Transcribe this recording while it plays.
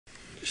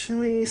Should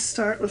we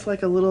start with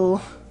like a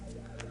little,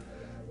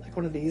 like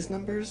one of these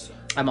numbers?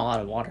 I'm all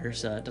out of water,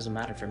 so it doesn't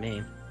matter for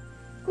me.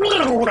 Why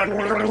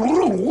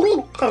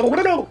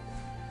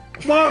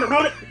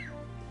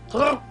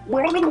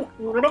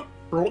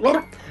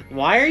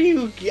are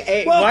you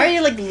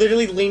like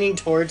literally leaning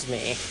towards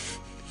me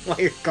while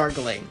you're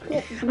gargling?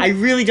 I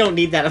really don't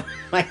need that in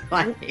my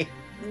life.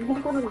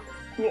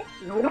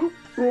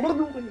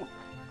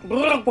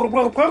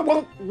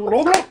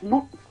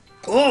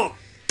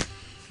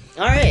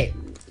 Alright.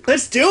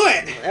 Let's do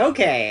it!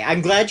 Okay, I'm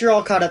glad you're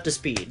all caught up to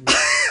speed.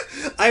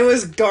 I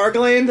was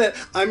gargling that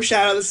I'm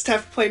Shadow, this is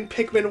Taff playing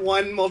Pikmin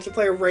 1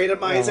 multiplayer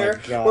randomizer. Oh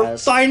my gosh. We're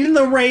finding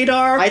the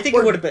radar. I think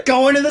it would have been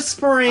going to the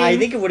spring. I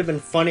think it would have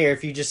been funnier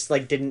if you just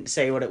like didn't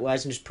say what it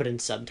was and just put in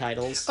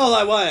subtitles. Oh,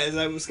 I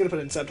was gonna put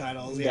in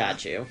subtitles, yeah.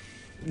 Got you.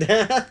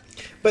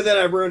 But then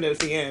I ruined it at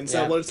the end,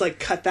 so Yeah. we'll just like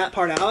cut that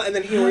part out, and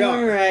then here we are.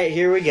 Alright,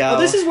 here we go. Well,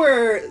 this is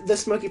where the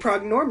Smoky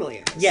Prog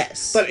normally is.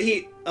 Yes. But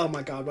oh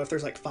my god, what if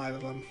there's like 5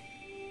 of them?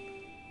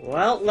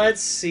 Well,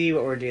 let's see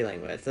what we're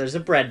dealing with. There's a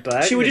bread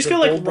bug. Should we there's just a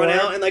go like bull run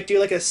boar. out and like do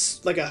like a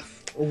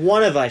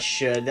One of us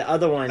should. The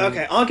other one.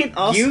 Okay,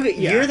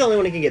 You're the only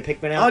one who can get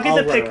Pikmin out. I'll get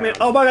the run Pikmin. around.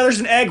 Oh my god,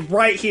 there's an egg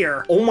right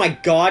here. Oh my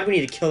god, we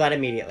need to kill that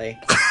immediately.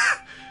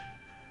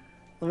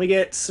 Let me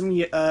get some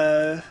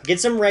Get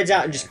some reds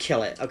out and just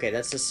kill it. Okay,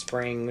 that's the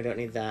spring. We don't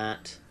need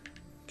that.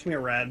 come here,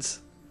 reds.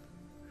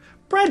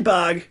 Bread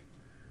bug.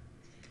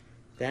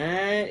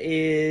 That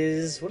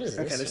is... What is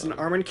this? Okay, there's one? an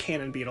armored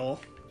cannon beetle.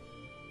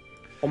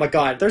 Oh my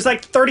god. There's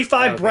like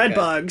 35 Okay, bread good.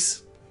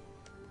 bugs.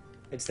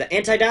 It's the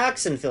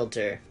antidioxin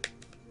filter.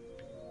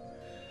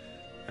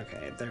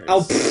 Okay, there's...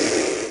 Oh,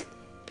 pfft.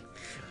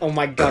 Oh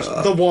my gosh.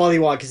 The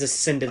Wollywog has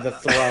ascended the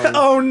throne.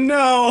 Oh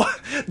no!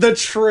 The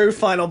true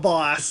final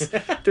boss.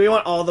 Do we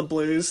want all the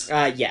blues?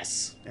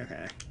 Yes.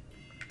 Okay.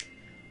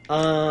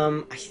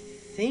 I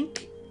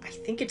think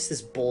it's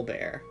this bull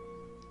bear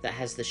that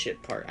has the shit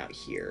part out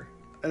here.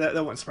 That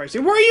won't surprise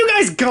you. Where are you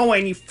guys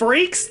going, you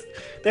freaks?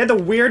 They had the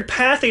weird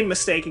pathing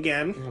mistake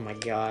again. Oh my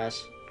gosh.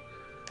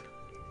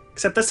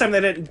 Except this time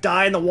they didn't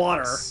die in the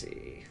water. Let's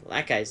see. Well,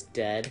 that guy's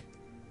dead.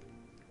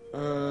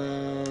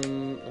 Let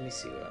me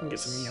see what else. Get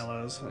some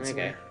yellows. Let's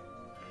Okay. see.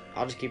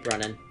 I'll just keep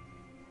running.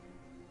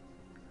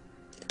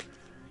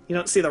 You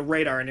don't see the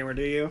radar anywhere,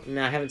 do you?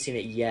 No, I haven't seen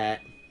it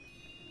yet.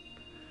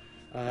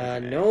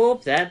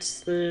 Nope,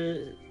 that's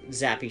the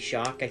Zappy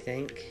Shock, I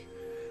think.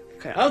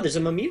 Okay. Oh, there's a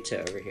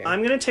Mamuto over here.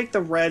 I'm gonna take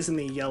the reds and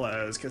the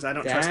yellows because I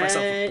don't trust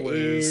myself with That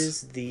blues.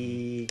 is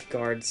the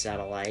guard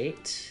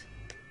satellite.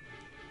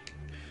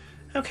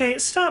 Okay,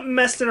 stop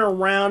messing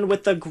around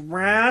with the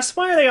grass.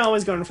 Why are they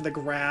always going for the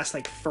grass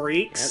like Yep,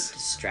 freaks?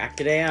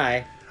 distracted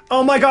AI.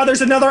 Oh my god,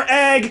 there's another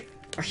egg!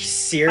 Are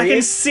you I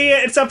can serious? see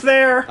it, it's up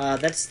there!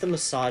 That's the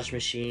massage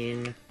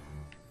machine.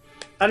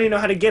 I don't even know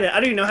how to get it. I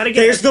don't even know how to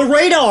get There's it. the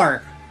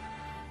radar!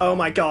 Oh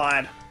my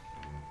god.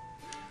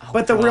 Oh,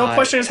 But the real God.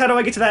 question is, how do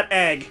I get to that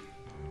egg?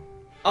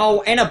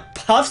 Oh, and a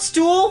puff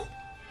stool?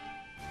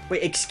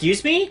 Wait,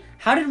 excuse me?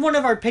 How did one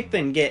of our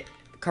Pikmin get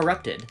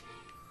corrupted?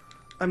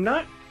 I'm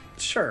not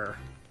sure.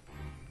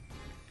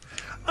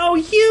 Oh,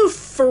 you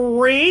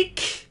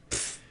freak!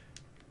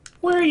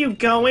 Where are you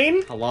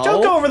going? Hello?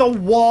 Don't go over the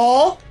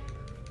wall!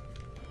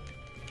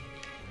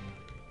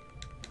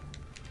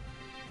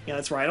 Yeah,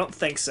 that's right. I don't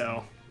think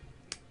so.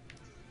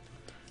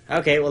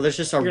 Okay, well, there's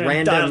just a You're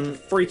gonna die like random the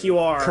freak you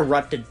are.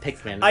 corrupted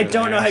Pikmin. I over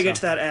don't know there, how to get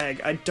so- to that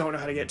egg. I don't know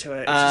how to get to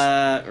it.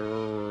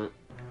 It's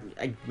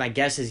just- My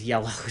guess is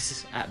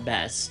yellows at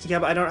best. yeah,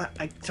 but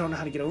I don't know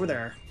how to get over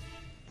there.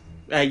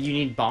 You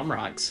need bomb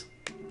rocks.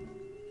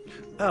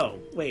 Oh,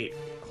 wait.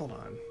 Hold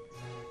on.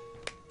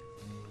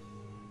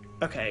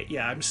 Okay,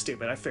 yeah, I'm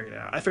stupid. I figured it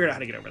out. I figured out how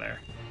to get over there.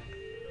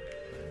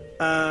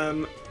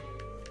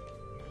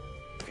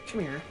 Okay,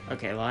 come here.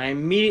 Okay, well,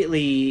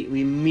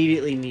 we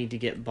immediately need to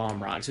get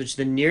bomb rocks, which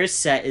the nearest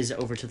set is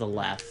over to the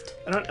left.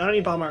 I don't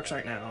need bomb marks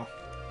right now.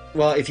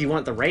 Well, if you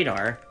want the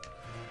radar.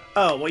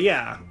 Oh, well,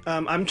 yeah.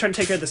 I'm trying to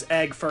take care of this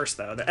egg first,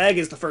 though. The egg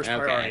is the first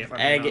priority, Okay, if I'm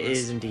being egg honest.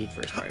 is indeed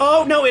first priority.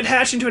 Oh, no, it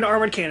hatched into an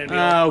armored cannon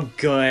beetle. Oh,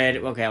 good.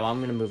 Okay, well, I'm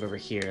gonna move over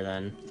here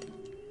then.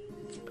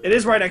 It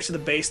is right next to the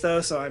base, though,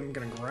 so I'm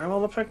gonna grab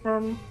all the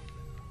Pikmin.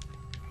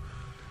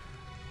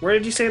 Where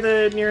did you say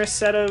the nearest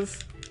set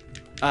of...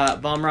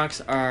 Bomb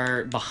rocks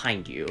are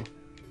behind you.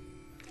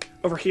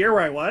 Over here,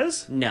 where I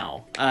was?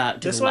 No, to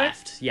This the way?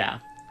 left. Yeah.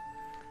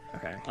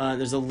 Okay.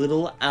 There's a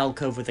little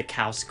alcove with a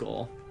cow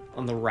skull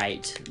on the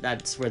right.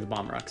 That's where the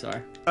bomb rocks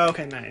are.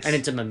 Okay, nice. And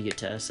it's a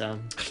Mamuta, so...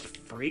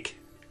 Freak.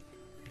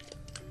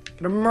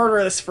 Gonna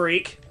murder this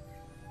freak.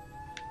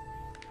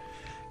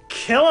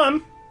 Kill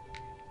him!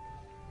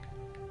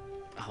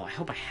 Oh, I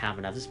hope I have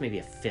enough. This may be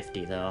a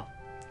 50, though.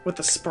 With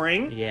the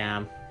spring?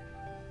 Yeah.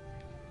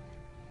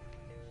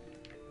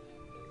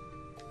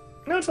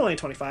 No, it's only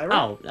 25, right?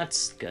 Oh,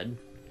 that's good.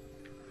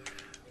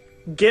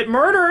 Get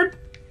murdered!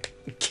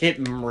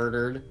 Get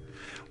murdered.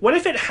 What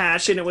if it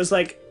hatched and it was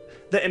like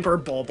the Emperor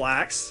Bull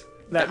Blacks?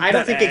 I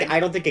don't think egg? I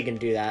don't think it can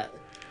do that.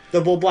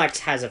 The Bull Blacks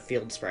has a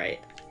field sprite.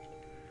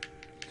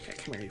 Okay,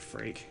 come here, you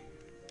freak.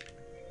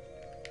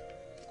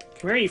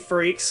 Come here, you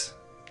freaks.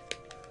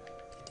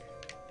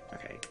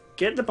 Okay,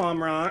 get the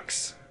bomb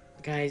rocks.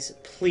 Guys,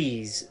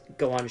 please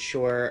go on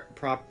shore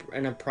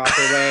in a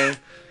proper way.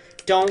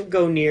 Don't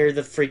go near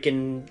the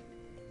freaking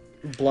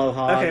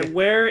blowhog. Okay,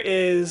 where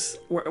do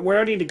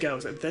I need to go?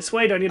 Is it this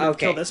way? Do I need to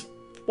kill this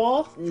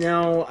wall?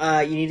 No,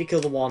 you need to kill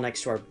the wall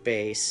next to our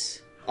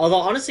base. Although,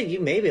 honestly, you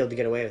may be able to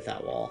get away with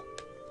that wall.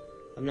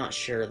 I'm not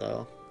sure,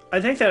 though. I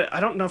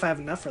don't know if I have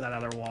enough for that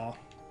other wall.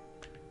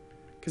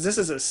 Because this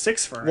is a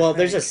 6 for. Well,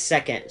 there's a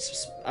second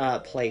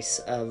place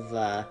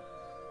of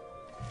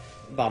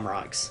bomb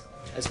rocks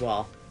as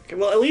well. Okay,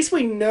 well, at least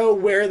we know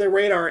where the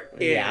radar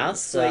is. Yeah,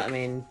 so, I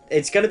mean,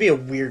 it's going to be a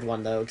weird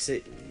one, though,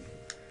 because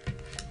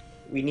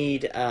we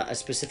need a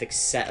specific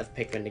set of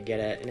Pikmin to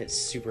get it, and it's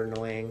super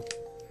annoying.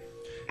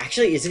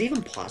 Actually, is it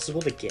even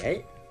possible to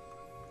get?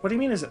 What do you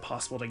mean, is it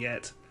possible to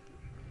get?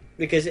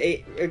 Because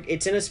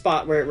it's in a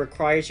spot where it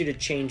requires you to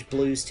change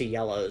blues to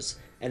yellows,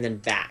 and then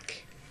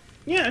back.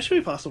 Yeah, it should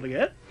be possible to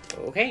get.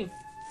 Okay.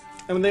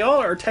 I mean, they all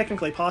are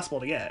technically possible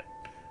to get.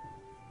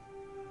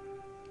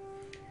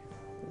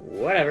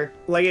 Whatever.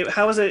 Like,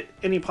 how is it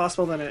any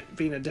possible than it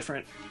being a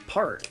different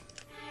part?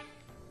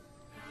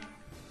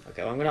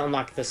 Okay, well, I'm gonna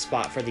unlock the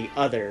spot for the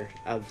other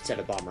set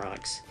of bomb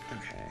rocks.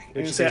 Okay.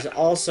 Which is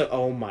also...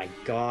 Oh my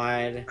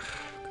god.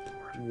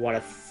 What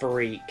a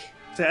freak.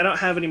 See, I don't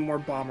have any more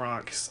bomb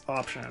rocks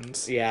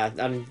options. Yeah,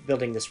 I'm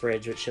building this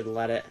bridge, which should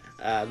let it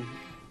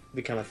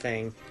become a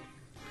thing.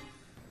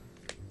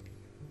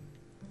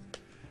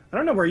 I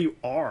don't know where you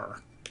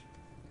are.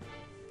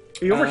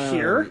 Are you over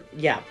here?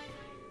 Yeah.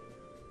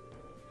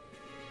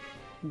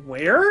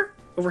 Where?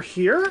 Over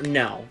here?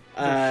 No.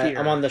 Over here.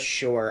 I'm on the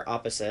shore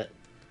opposite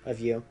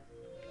of you.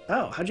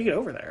 Oh, how'd you get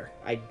over there?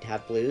 I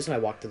have blues and I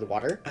walk through the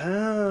water.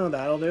 Oh,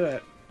 that'll do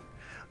it.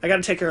 I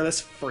gotta take care of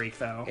this freak,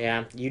 though.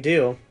 Yeah, you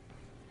do.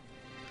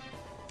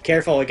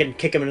 Careful, we can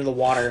kick him into the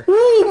water.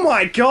 Oh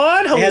my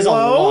god, hello? It has a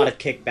lot of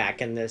kickback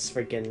in this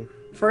freaking...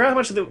 Forgot how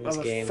much of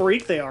a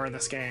freak they are in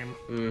this game.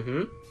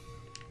 Mm-hmm.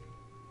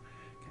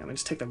 Let me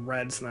just take the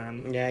reds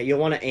then. Yeah, you'll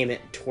want to aim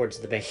it towards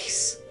the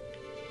base.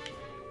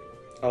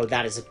 Oh,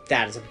 that is a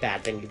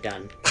bad thing you've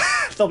done.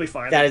 They'll be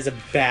fine. That is a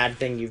bad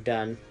thing you've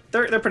done.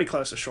 They're pretty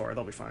close to shore.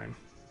 They'll be fine.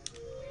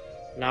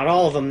 Not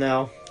all of them,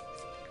 though.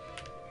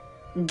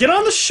 Get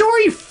on the shore,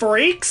 you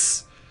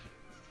freaks!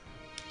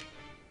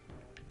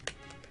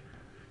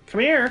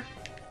 Come here.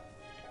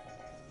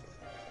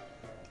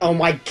 Oh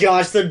my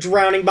gosh, they're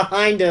drowning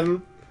behind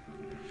him.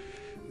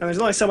 Now, there's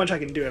only so much I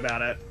can do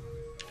about it.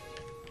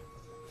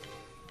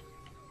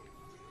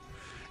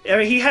 I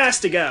mean, he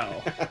has to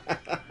go.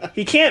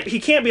 He can't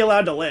be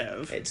allowed to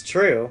live. It's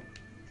true.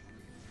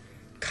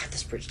 God,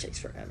 this bridge takes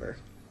forever.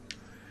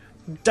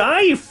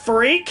 Die, you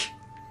freak!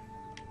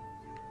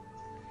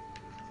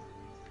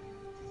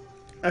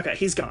 Okay,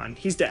 he's gone.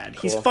 He's dead.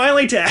 Cool. He's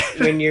finally dead.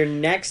 When you're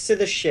next to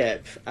the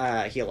ship,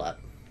 heal up.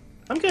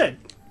 I'm good.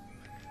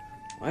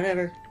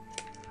 Whatever.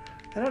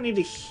 I don't need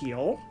to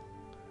heal.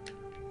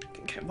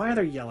 Okay, why are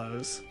there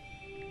yellows?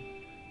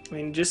 I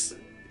mean, just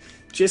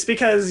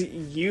because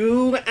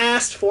you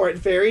asked for it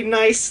very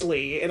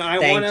nicely, and I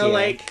want to,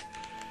 like,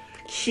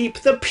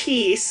 keep the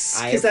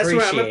peace, because that's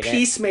where I'm a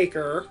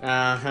peacemaker.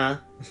 Uh-huh.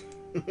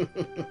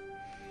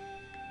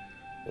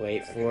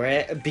 Wait for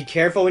it. Be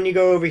careful when you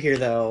go over here,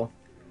 though,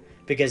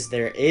 because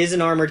there is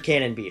an armored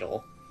cannon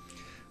beetle.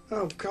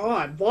 Oh,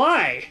 God.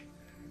 Why?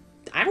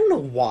 I don't know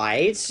why.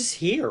 It's just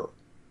here.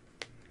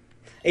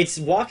 It's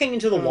walking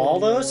into the wall,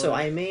 though, Lord. so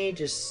I may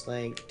just,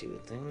 like, do a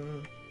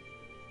thing.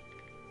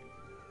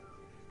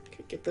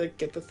 Get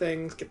the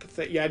things,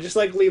 yeah, just,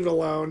 like, leave it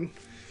alone.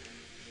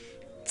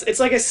 It's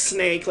like a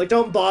snake. Like,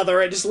 don't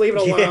bother it. Just leave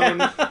it alone.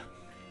 Yeah.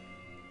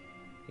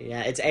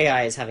 Yeah, its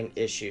AI is having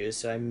issues,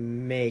 so I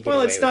may get Well,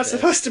 away it's with not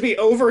supposed to be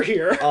over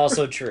here.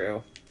 Also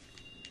true.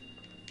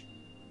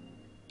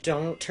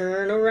 Don't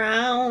turn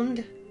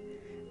around.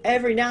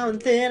 Every now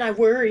and then I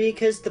worry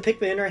because the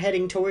Pikmin are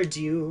heading towards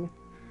you.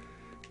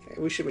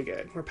 Okay, we should be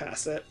good. We're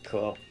past it.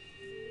 Cool.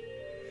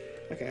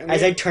 Okay.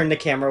 As I turn the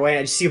camera away,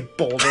 I just see a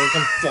boulder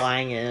come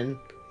flying in.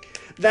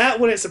 That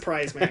wouldn't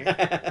surprise me.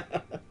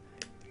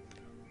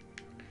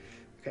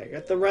 Okay,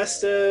 got the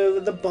rest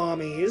of the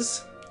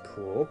bombies.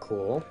 Cool,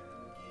 cool.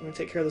 I'm gonna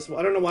take care of this.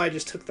 I don't know why I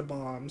just took the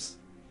bombs.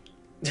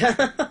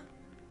 Okay,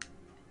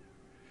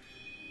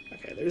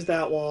 there's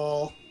that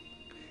wall.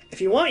 If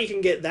you want, you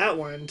can get that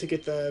one to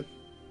get the...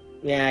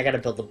 Yeah, I gotta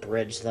build the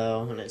bridge,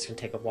 though, and it's gonna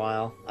take a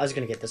while. I was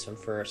gonna get this one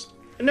first.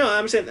 No,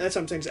 I'm saying that's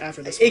what I'm saying is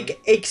after this one.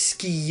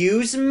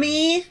 Excuse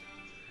me?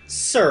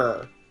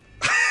 Sir.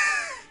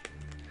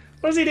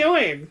 What is he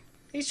doing?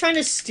 He's trying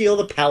to steal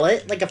the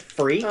pellet like a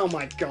freak. Oh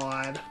my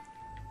god.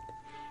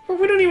 Well,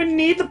 we don't even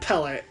need the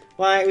pellet.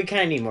 Why? We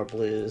kind of need more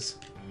blues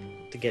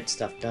to get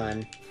stuff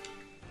done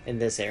in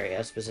this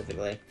area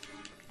specifically.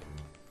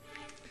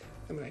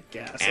 I'm gonna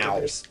guess. Ow.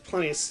 There's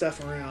plenty of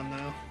stuff around,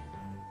 though.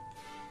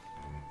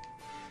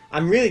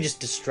 I'm really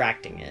just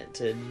distracting it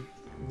to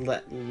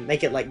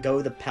make it let go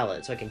of the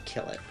pellet so I can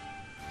kill it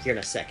here in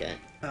a second.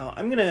 Oh,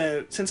 I'm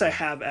gonna, since I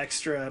have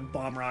extra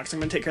bomb rocks, I'm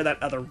gonna take care of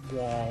that other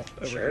wall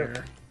over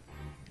here.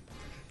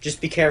 Just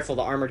be careful,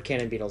 the armored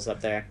cannon beetle's up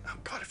there. Oh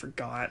god, I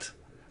forgot.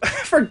 I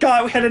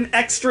forgot we had an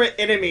extra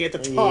enemy at the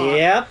top.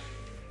 Yep.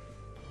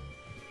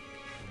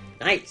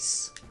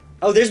 Nice.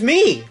 Oh, there's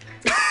me!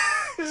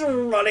 Just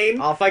running.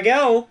 Off I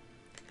go.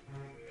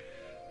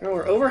 Now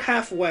we're over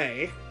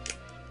halfway.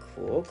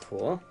 Cool,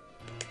 cool.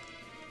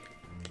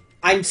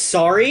 I'm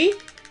sorry?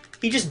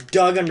 He just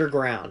dug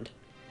underground.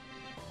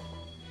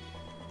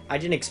 I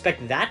didn't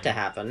expect that to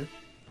happen.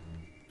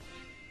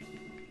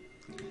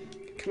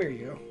 Come here,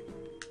 you.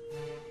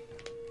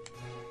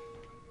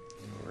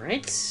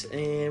 Alright,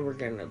 and we're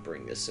gonna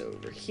bring this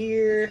over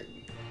here.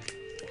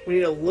 We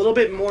need a little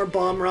bit more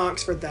bomb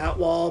rocks for that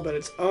wall, but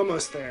it's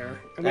almost there.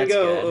 I'm gonna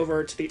go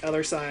over to the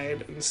other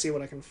side and see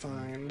what I can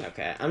find.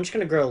 Okay, I'm just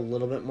gonna grow a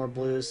little bit more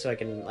blues so I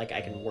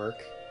can work.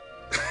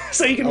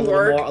 So you can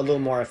work a little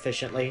more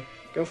efficiently.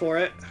 Go for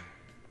it.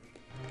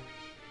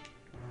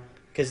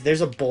 Because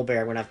there's a bull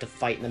bear I'm gonna have to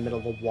fight in the middle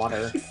of the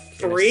water.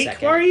 Freak!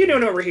 What are you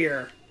doing over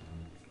here?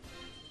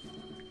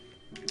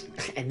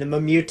 And the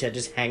Mamuta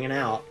just hanging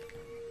out.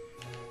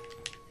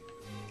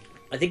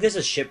 I think there's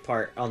a ship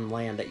part on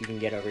land that you can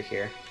get over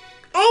here.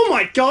 Oh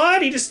my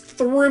god! He just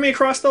threw me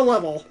across the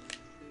level.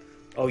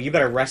 Oh, you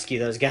better rescue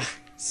those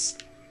guys.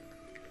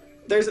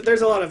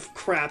 There's a lot of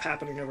crap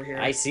happening over here.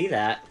 I see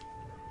that.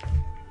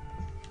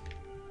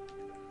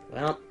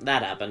 Well,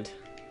 that happened.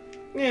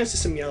 Yeah, it's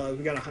just some yellow.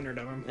 We got 100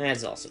 of them.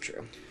 That's also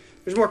true.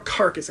 There's more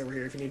carcass over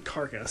here if you need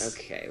carcass.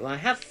 Okay, well I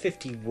have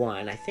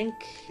 51. I think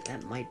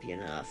that might be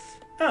enough.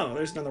 Oh,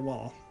 there's another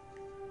wall.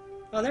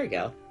 Oh, there you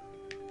go.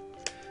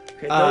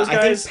 Okay, those guys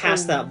I think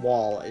past that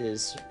wall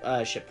is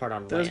ship part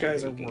on land. Those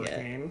guys are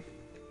working.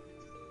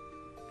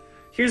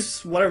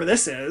 Here's whatever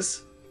this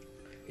is.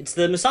 It's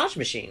the massage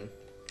machine.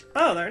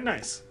 Oh, they're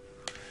nice.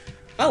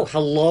 Oh,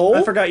 hello?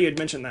 I forgot you had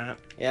mentioned that.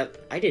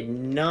 Yep, I did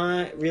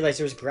not realize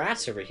there was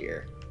grass over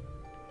here.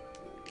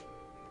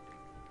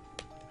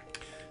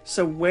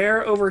 So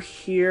where over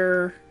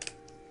here...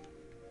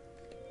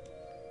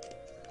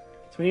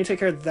 So we need to take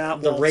care of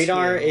that wall. The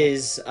radar too.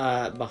 is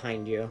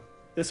behind you.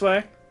 This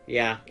way?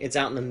 Yeah, it's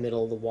out in the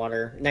middle of the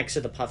water, next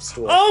to the puff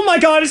stool. Oh my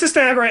god, it's a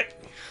staggerite!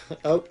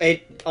 Oh,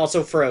 it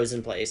also froze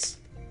in place.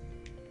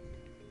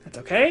 That's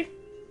okay.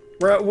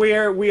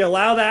 We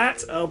allow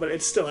that. Oh, but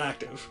it's still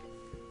active.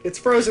 It's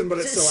frozen, but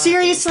it's still active.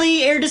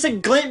 Seriously, Air does a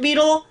glint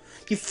beetle?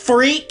 You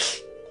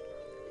freak!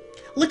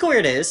 Look where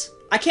it is.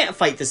 I can't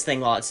fight this thing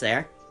while it's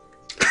there.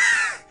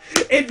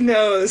 It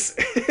knows.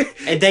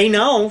 And they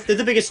know. They're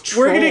the biggest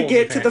trolls, We're gonna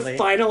get apparently. to the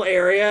final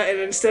area, and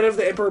instead of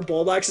the Emperor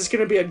Bullbox, it's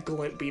gonna be a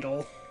glint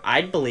beetle.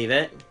 I'd believe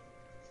it.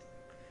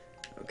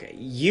 Okay,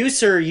 you,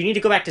 sir, you need to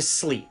go back to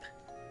sleep.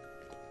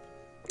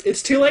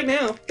 It's too late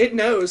now. It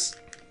knows.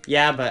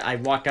 Yeah, but I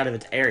walked out of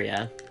its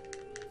area.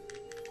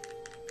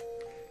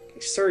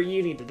 Sir,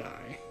 you need to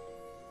die.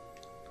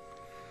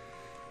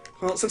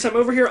 Well, since I'm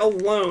over here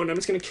alone, I'm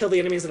just gonna kill the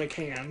enemies that I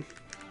can.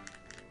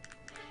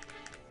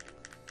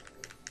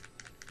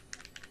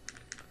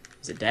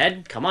 Is it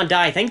dead? Come on,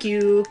 die. Thank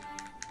you.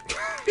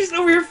 He's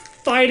over here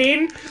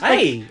fighting.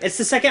 Hey, it's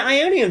the second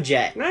Ionium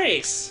jet.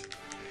 Nice.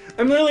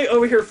 I'm literally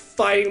over here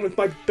fighting with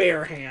my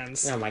bare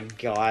hands. Oh my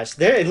gosh.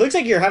 There, it looks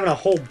like you're having a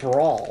whole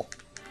brawl.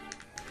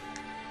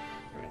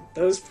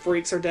 Those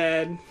freaks are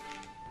dead.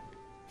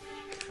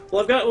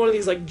 Well, I've got one of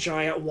these, like,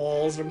 giant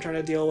walls that I'm trying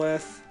to deal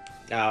with.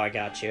 Oh, I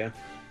got you.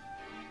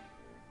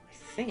 I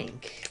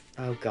think.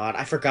 Oh god,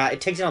 I forgot.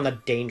 It takes it on the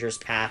dangerous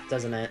path,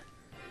 doesn't it?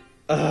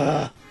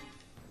 Ugh.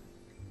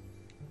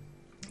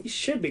 You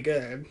should be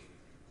good.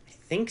 I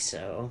think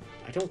so.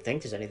 I don't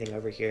think there's anything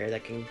over here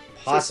that can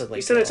possibly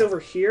You said it's over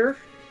here?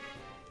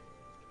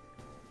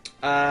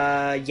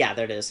 Yeah,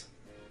 there it is.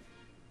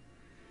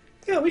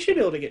 Yeah, we should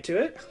be able to get to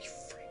it.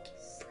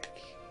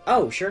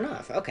 Oh, sure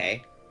enough.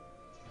 Okay.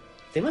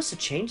 They must have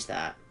changed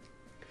that.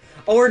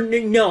 Or,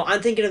 no,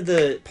 I'm thinking of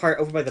the part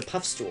over by the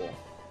puff stool.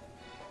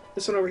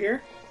 This one over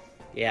here?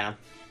 Yeah.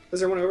 Is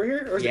there one over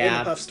here? Or is it in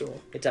the puff stool?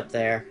 It's up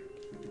there.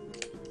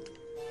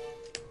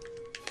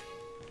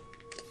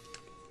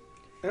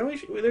 I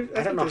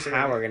don't know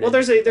how we're gonna... Well,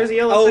 there's a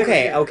yellow Oh, thing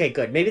okay, right here. okay,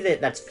 good. Maybe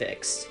that's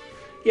fixed.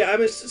 Yeah,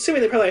 I'm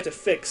assuming they probably have to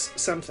fix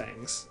some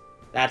things.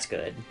 That's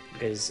good,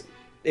 because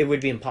it would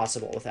be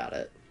impossible without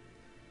it.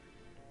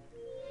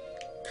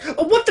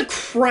 Oh, what the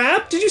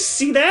crap? Did you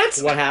see that?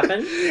 What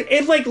happened?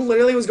 It, like,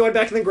 literally was going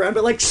back in the ground,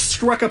 but, like,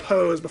 struck a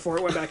pose before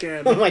it went back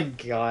in. Oh my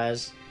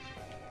gosh.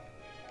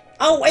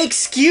 Oh,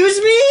 excuse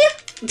me?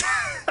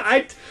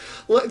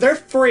 Look, they're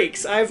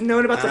freaks. I've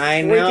known about the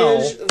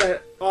freakage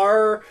that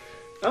are...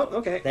 Oh,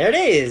 okay. There it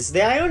is, the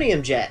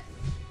Ionium jet.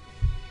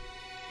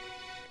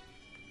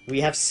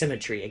 We have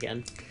symmetry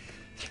again.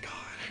 God,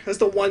 that's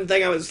the one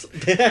thing I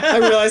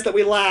realized that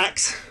we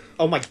lacked.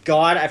 Oh my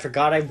god, I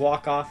forgot I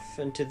walk off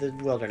into the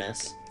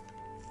wilderness.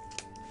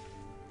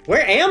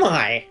 Where am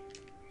I?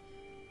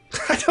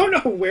 I don't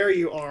know where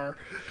you are.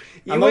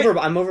 I'm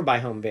over by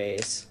home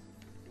base.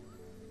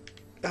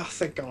 Oh,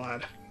 thank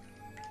God.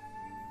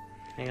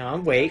 Hang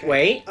on,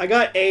 wait. I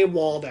got a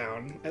wall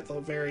down, at the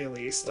very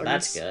least. Well,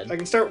 that's good. I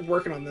can start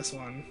working on this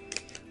one.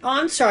 Oh,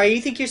 I'm sorry,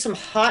 you think you're some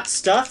hot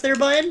stuff there,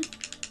 bud?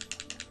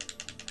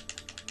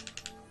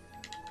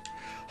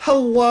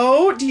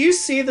 Hello? Do you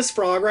see this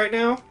frog right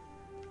now?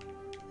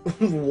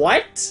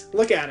 What?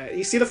 Look at it.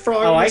 You see the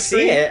frog Oh, on the I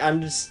screen? see it.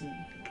 I'm just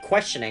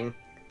questioning.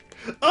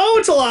 Oh,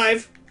 it's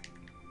alive!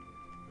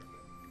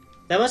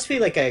 That must be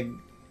like a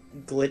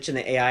glitch in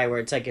the AI where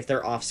it's like if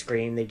they're off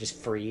screen, they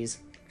just freeze.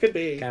 Could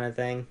be. Kind of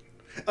thing.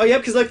 Oh,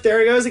 yep, because look,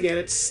 there it goes again.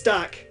 It's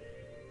stuck.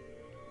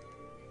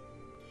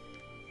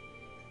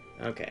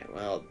 Okay,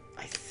 well,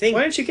 I think...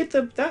 Why didn't you get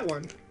that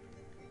one?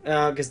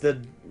 Because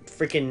the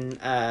freaking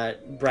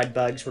bread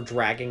bugs were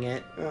dragging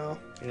it, Oh.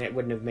 and it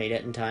wouldn't have made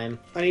it in time.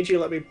 I need you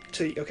to let me...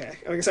 Okay.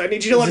 I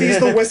need you to let me use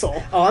the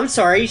whistle. Oh, I'm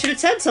sorry. You should have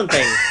said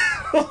something.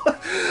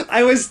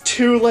 I was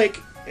too, like...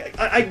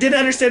 I didn't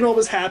understand what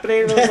was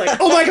happening, and I was like,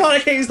 oh my god, I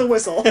can't use the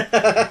whistle.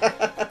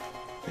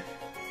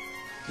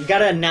 You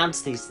gotta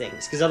announce these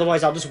things, because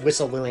otherwise I'll just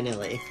whistle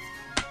willy-nilly.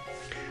 I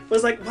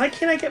was like, why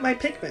can't I get my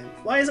Pikmin?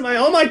 Why isn't my...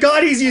 Oh my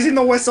god, he's using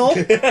the whistle!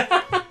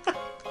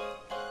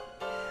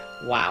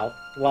 Wow.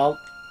 Well,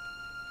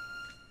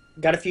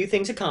 got a few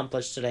things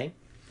accomplished today.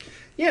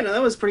 Yeah, no,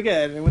 that was pretty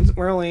good.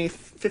 We're only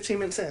 15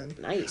 minutes in.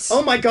 Nice.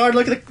 Oh my god,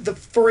 look at the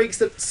freaks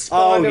that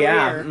spawned over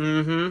yeah. here.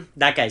 Mm-hmm.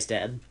 That guy's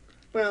dead.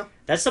 Well...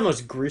 That's the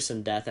most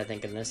gruesome death, I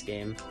think, in this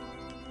game.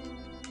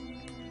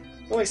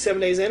 Only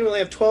 7 days in, we only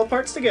have 12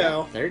 parts to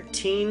go.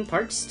 13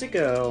 parts to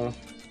go.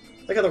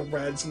 Look how the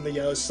reds and the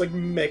yellows just, like,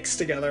 mixed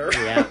together.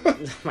 Yeah. Oh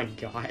my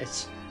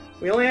gosh.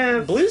 We only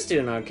have... Blue's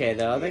doing okay,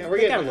 though. They got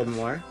a little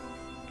more.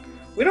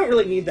 We don't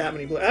really need that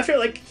many blues. After,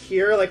 like,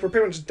 here, like, we're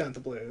pretty much done with the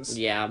blues.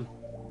 Yeah. Are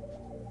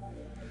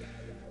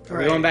we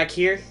Right. going back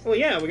here? Well,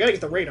 yeah, we gotta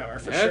get the radar,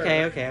 for sure.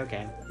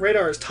 Okay.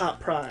 Radar is top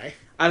pry.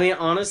 I mean,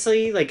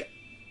 honestly, like,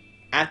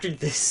 after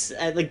this,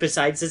 like,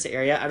 besides this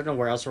area, I don't know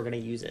where else we're gonna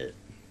use it.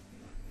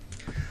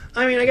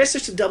 I mean, I guess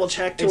just to double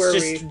check to where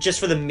It's just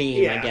for the meme,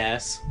 Yeah. I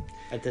guess,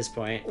 at this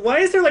point. Why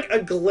is there, like,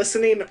 a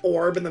glistening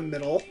orb in the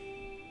middle?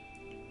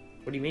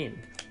 What do you mean?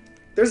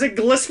 There's a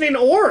glistening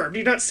orb! Do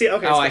you not see it?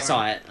 Okay, Oh, I it's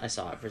gone. saw it. I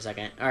saw it for a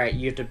second. Alright,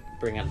 you have to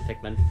bring out the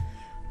Pikmin.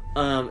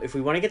 If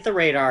we want to get the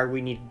radar, we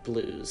need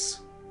blues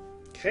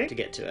Okay. to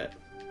get to it.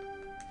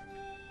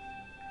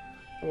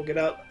 We'll get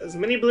out as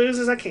many blues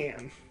as I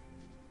can.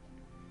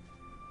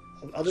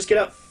 I'll just get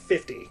out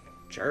 50.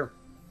 Sure.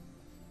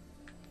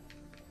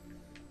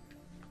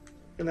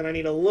 And then I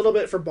need a little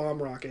bit for bomb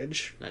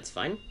rockage. That's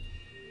fine.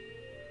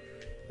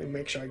 Let me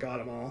make sure I got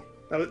them all.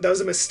 That was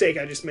a mistake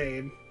I just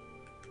made.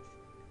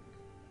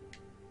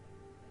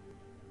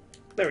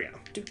 There we go.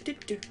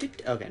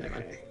 Okay, never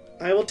mind. Okay.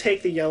 I will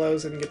take the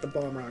yellows and get the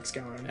bomb rocks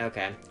going.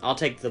 Okay, I'll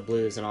take the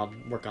blues and I'll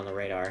work on the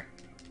radar.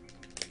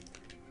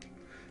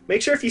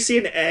 Make sure if you see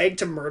an egg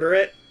to murder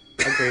it.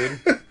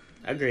 Agreed.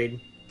 Agreed.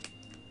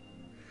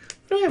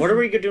 What What are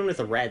we doing with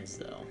the reds,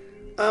 though?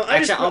 Oh,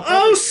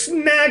 probably-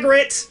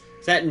 Snagrit!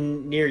 Is that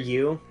near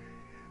you?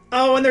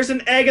 Oh, and there's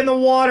an egg in the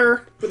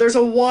water. But there's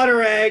a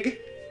water egg.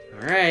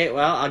 Alright,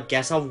 well, I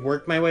guess I'll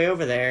work my way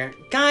over there.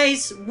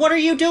 Guys, what are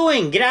you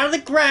doing? Get out of the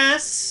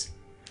grass!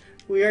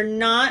 We're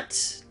not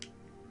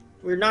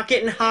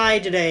getting high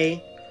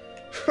today.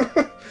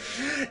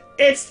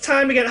 It's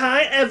time to get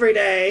high every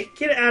day.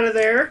 Get out of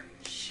there.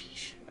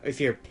 Sheesh. If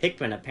you're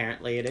Pikmin,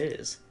 apparently it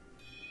is.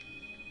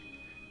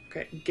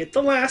 Okay, get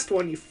the last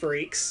one, you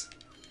freaks.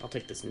 I'll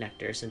take this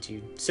nectar since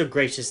you so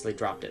graciously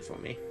dropped it for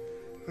me.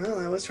 Well,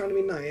 I was trying to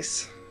be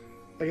nice.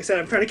 Like I said,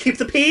 I'm trying to keep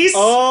the peace.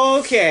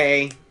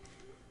 Okay.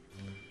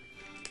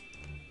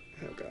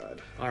 Oh,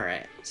 God.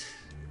 Alright.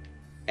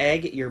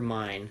 Egg, you're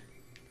mine.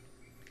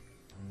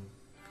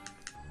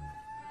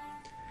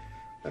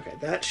 Okay,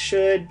 that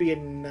should be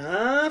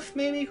enough,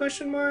 maybe,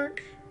 question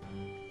mark?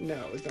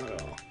 No, it's not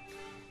at all.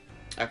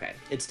 Okay,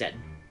 it's dead.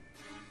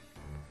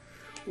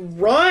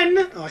 Run!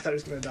 Oh, I thought he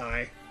was gonna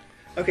die.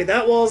 Okay,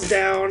 that wall's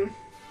down.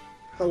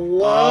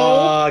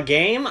 Hello?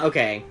 Game?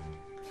 Okay.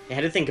 I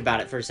had to think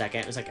about it for a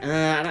second. It was like,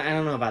 I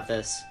don't know about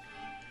this.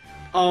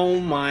 Oh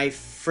my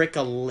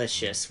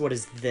frickalicious. What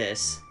is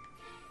this?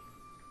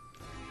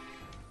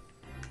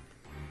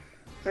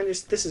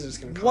 This is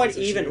just gonna cause What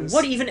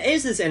issues. even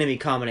is this enemy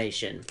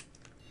combination?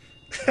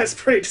 That's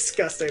pretty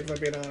disgusting, if I'm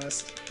being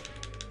honest.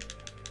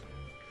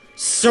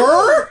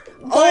 Sir?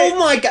 Oh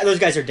my god, those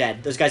guys are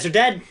dead. Those guys are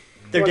dead.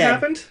 They're What dead.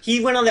 happened?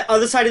 He went on the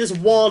other side of this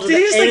wall to Did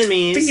he the just,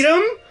 enemies. like, feed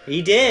him?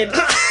 He did.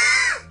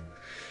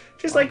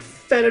 Just, like,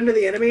 fed him to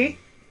the enemy?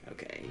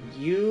 Okay,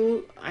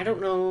 I don't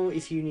know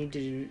if you need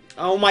to...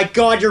 Oh my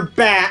god, you're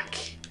back!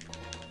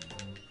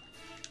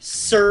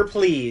 Sir,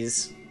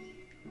 please.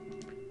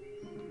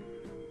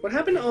 What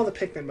happened to all the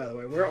Pikmin, by the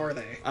way? Where are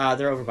they?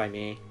 They're over by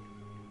me.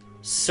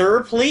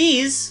 Sir,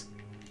 please!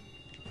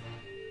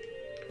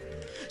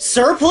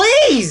 Sir,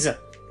 please! Alright,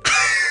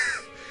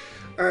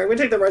 we're gonna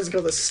take the res and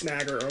kill this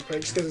snagger real quick,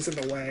 just because it's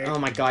in the way. Oh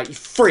my god, you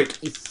freak!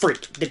 You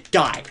freak!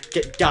 Die!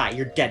 Die!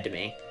 You're dead to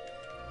me.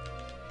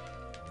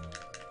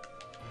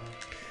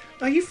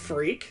 Oh, you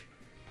freak.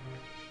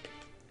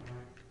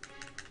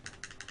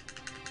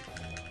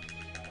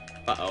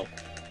 Uh-oh.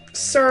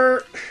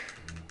 Sir...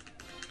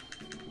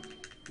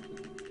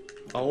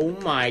 Oh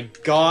my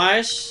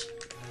gosh!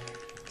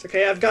 It's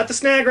okay, I've got the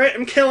snagger.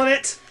 I'm killing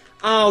it.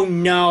 Oh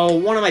no!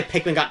 One of my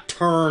Pikmin got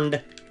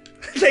turned.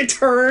 They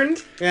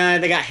turned. Yeah,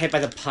 they got hit by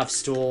the puff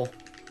stool.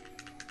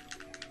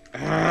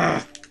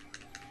 Ugh.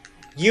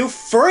 You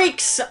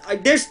freaks!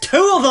 There's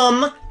 2 of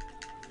them!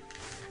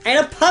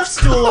 And a puff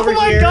stool over here.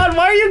 Oh my god,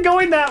 why are you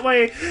going that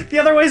way? The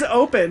other way's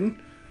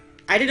open.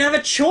 I didn't have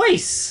a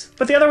choice.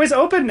 But the other way's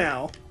open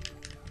now.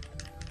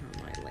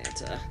 Oh my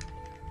Lanta.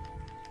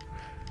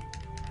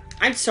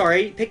 I'm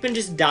sorry, Pikmin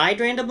just died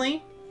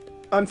randomly?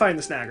 I'm finding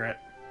the Snagret.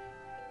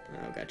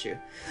 Oh, got you.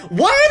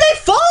 Why are they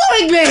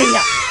following me?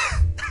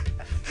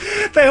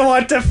 They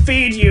want to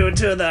feed you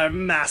to their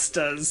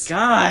masters.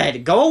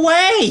 God, go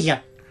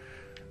away!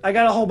 I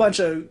got a whole bunch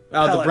of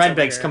Oh, the red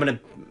Redbig's coming to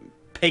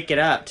pick it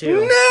up,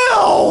 too.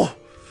 No!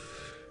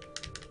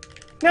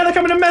 Now they're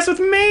coming to mess with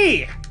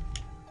me!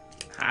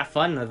 Have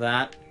fun with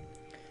that.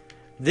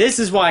 This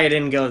is why I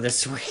didn't go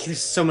this way.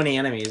 There's so many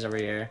enemies over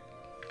here.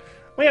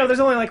 Well, yeah, there's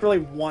only, like, really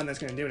one that's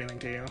gonna do anything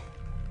to you.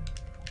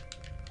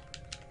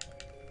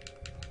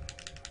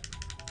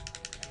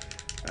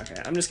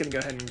 Okay, I'm just gonna go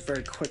ahead and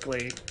very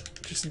quickly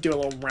just do a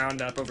little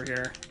roundup over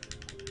here.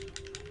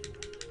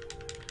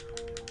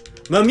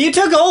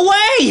 Mamuto, go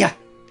away!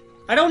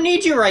 I don't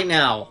need you right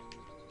now.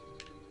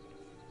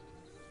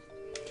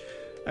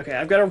 Okay,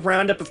 I've got a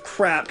roundup of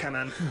crap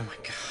coming. Oh my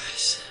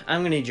gosh.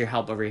 I'm gonna need your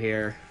help over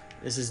here.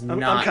 This is I'm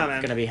not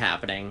coming. gonna be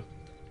happening.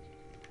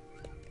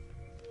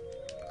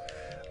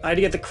 I had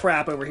to get the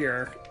crap over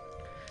here.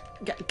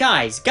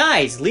 Guys,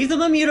 leave the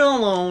Mamuto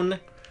alone.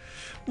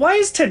 Why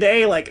is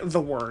today, like,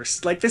 the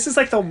worst? Like, this is,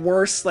 like, the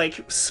worst,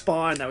 like,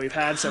 spawn that we've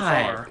had so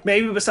far.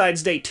 Maybe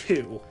besides day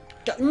 2.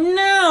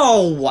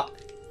 No!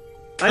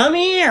 Come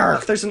here!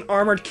 Look, there's an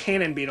armored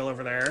cannon beetle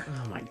over there.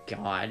 Oh my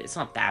god, it's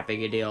not that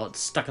big a deal. It's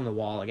stuck in the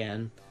wall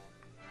again.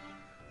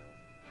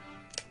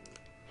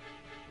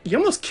 You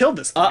almost killed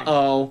this thing.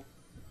 Uh-oh.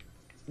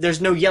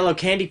 There's no yellow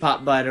candy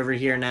pop bud over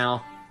here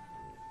now.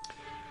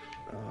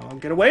 Oh,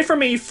 get away from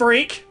me, you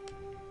freak!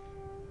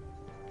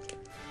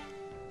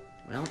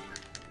 Well.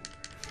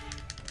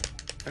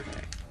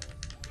 Okay.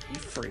 You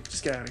freak,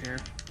 just get out of here.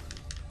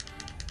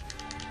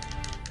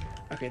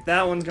 Okay,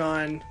 that one's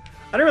gone.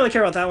 I don't really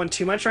care about that one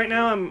too much right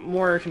now. I'm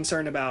more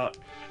concerned about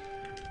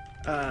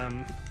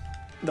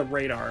the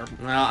radar.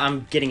 Well,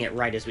 I'm getting it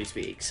right as we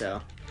speak,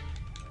 so.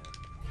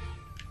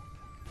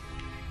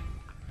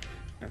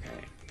 Okay.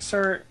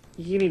 Sir,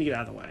 you need to get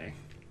out of the way.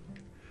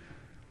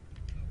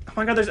 Oh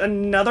my god, there's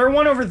another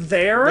one over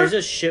there? There's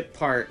a ship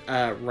part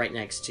right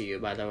next to you,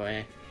 by the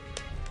way.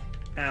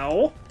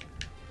 Ow.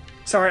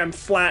 Sorry, I'm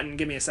flattened.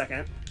 Give me a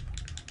second.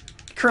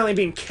 Currently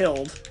being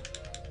killed.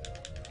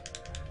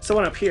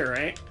 Someone up here,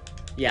 right?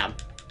 Yeah.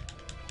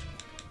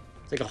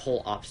 It's like a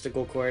whole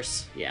obstacle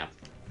course. Yeah.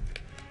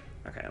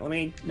 Okay, let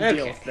me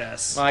deal with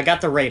this. Well, I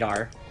got the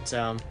radar,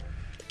 so...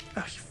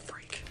 Oh, you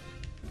freak.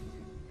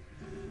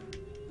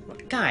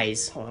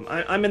 Guys. Hold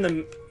on, I'm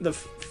in the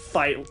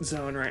fight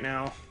zone right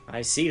now.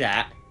 I see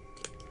that.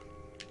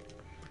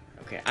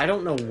 Okay, I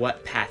don't know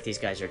what path these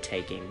guys are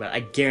taking, but I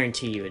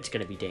guarantee you it's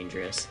going to be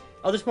dangerous.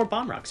 Oh, there's more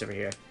bomb rocks over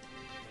here.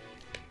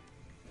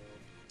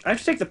 I have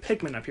to take the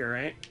Pikmin up here,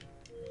 right?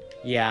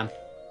 Yeah.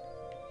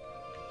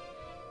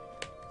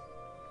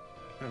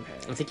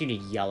 Okay. I think you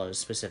need yellows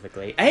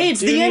specifically. Hey,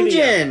 it's the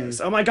engine!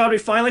 Oh my god, we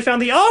finally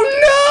found the...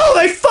 Oh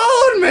no! They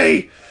followed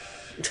me!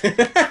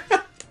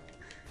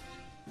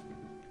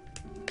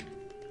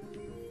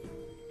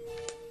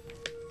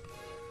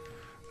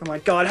 Oh my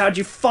god, how'd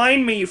you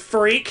find me, you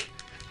freak?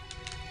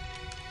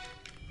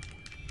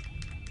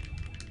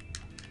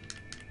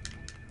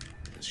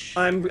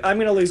 I'm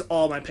gonna lose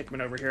all my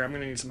Pikmin over here. I'm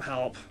gonna need some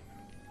help.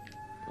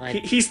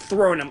 He's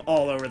throwing them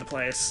all over the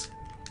place.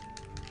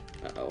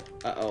 Uh-oh.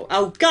 Uh-oh.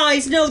 Oh,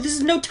 guys, no! This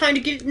is no time to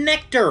get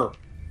nectar!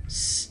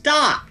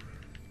 Stop!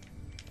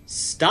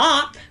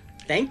 Stop!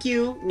 Thank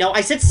you. No,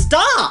 I said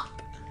stop!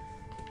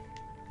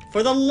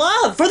 For the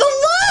love! For the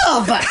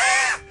love!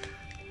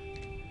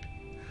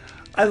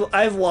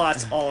 I've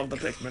lost all of the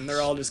Pikmin.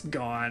 They're all just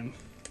gone.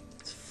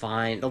 It's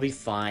fine. They'll be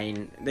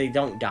fine. They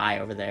don't die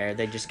over there.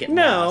 They just get lost.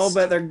 No,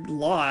 but they're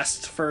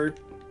lost for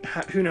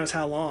who knows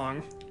how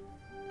long.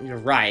 You're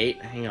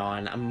right. Hang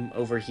on. I'm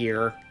over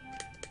here.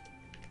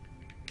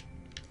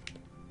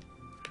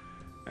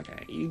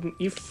 Okay,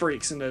 you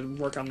freaks into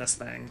work on this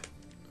thing.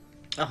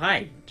 Oh,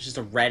 hi. There's just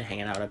a red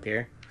hanging out up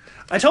here.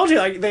 I told you,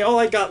 like, they all,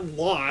 like, got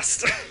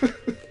lost.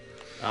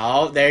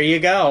 Oh, there you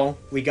go.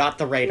 We got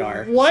the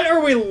radar. What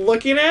are we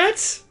looking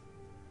at?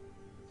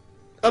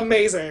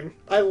 Amazing.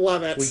 I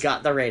love it. We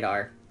got the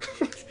radar.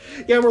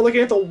 Yeah, we're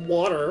looking at the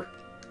water.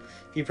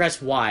 If you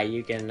press Y,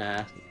 you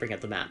can bring up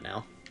the map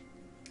now.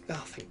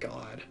 Oh, thank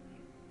God.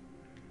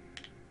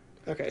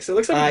 Okay, so it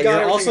looks like we got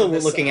you're everything also on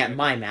this looking side. at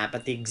my map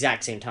at the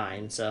exact same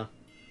time, so...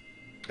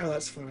 Oh,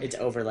 that's funny. It's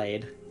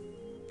overlaid.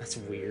 That's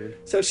weird.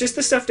 So it's just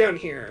the stuff down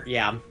here.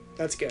 Yeah.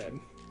 That's good.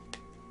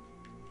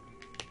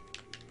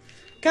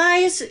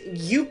 Guys,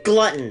 you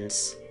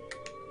gluttons.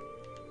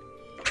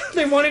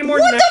 They wanted more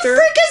what nectar. What the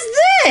frick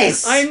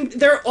is this?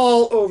 They're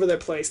all over the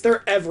place.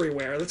 They're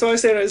everywhere. That's why I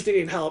said I was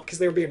needing help, because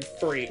they were being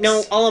freaks.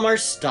 No, Olimar,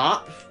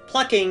 stop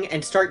plucking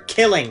and start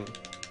killing.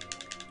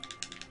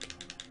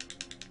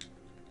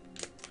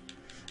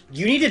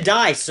 You need to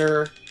die,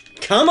 sir.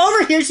 Come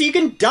over here so you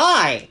can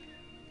die!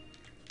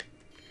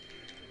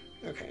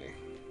 Okay.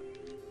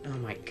 Oh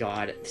my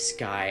god, this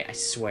guy, I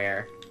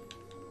swear.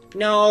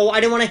 No, I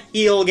didn't want to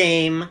heal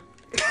game.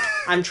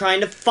 I'm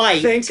trying to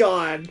fight. Thank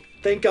God.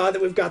 Thank God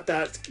that we've got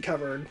that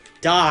covered.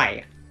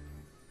 Die.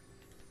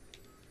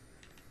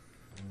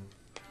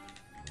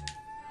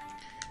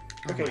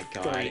 Okay, oh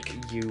my god,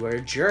 freak. you are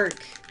a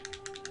jerk.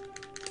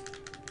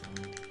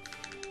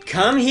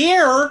 Come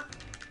here!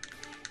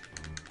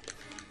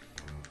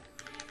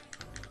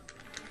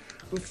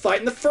 I'm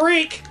fighting the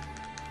freak!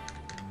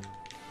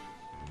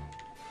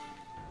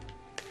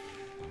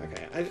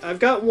 Okay, I've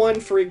got one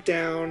freak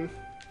down.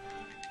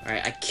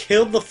 Alright, I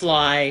killed the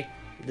fly,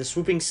 the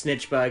swooping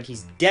snitch bug.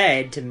 He's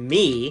dead to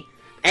me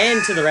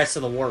and to the rest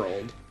of the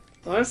world.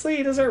 Honestly,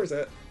 he deserves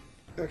it.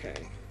 Okay.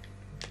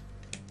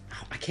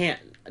 Oh, I can't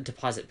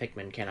deposit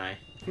Pikmin, can I?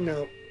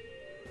 No.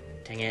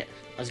 Dang it.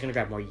 I was gonna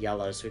grab more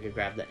yellow so we could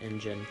grab the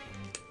engine.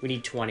 We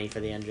need 20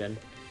 for the engine.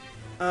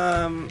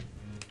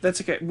 That's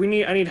okay.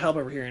 I need help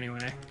over here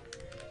anyway.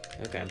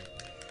 Okay.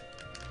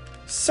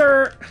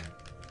 Sir!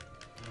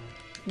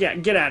 Yeah,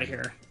 get out of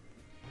here.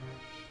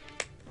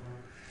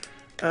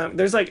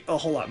 There's like a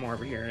whole lot more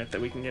over here that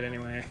we can get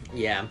anyway.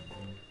 Yeah.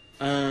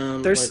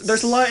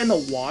 There's a lot in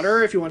the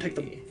water if you want to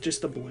take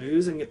just the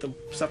blues and get the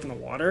stuff in the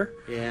water.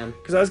 Yeah.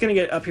 Because I was gonna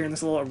get up here in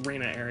this little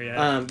arena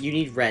area. You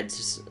need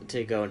reds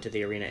to go into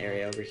the arena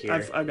area over here.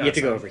 I've got you have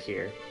to go some. over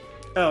here.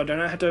 Oh, do I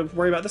not have to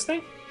worry about this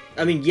thing?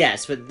 I mean,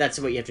 yes, but that's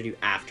what you have to do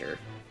after.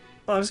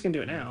 Well, I'm just gonna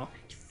do it now.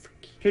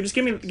 Here, just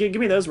give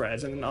me those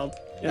reds, and then I'll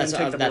That's,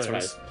 take the that's blues. what I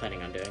was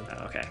planning on doing.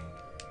 Oh, okay.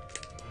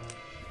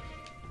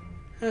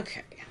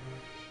 Okay.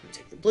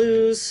 Take the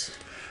blues.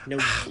 No.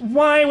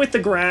 Why with the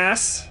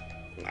grass?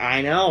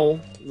 I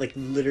know. Like,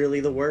 literally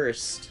the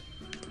worst.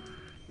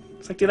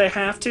 It's like, do they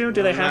have to?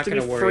 Do they have to be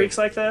freaks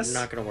like this?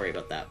 I'm not gonna worry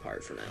about that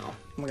part for now.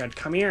 Oh my god,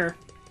 come here.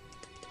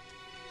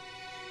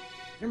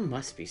 There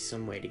must be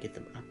some way to get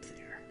them up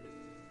there.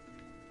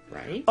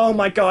 Right? Oh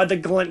my god, the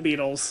glint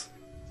beetles.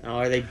 Oh,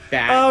 are they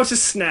back? Oh, it's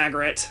just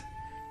Snagrit.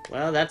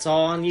 Well, that's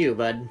all on you,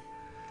 bud.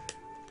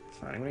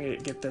 Fine, I'm gonna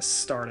get this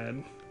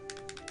started.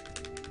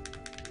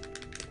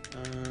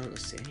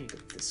 Let's see, I need to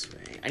go this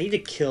way. I need to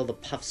kill the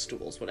puff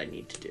stools, what I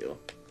need to do.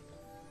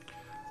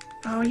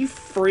 Oh, you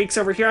freaks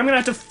over here. I'm gonna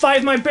have to fight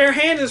with my bare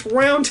hand this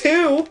round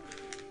 2!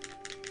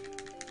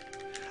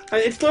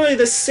 It's literally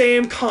the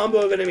same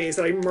combo of enemies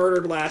that I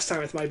murdered last time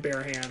with my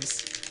bare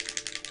hands.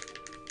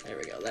 There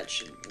we go, that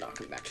should knock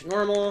him back to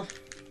normal.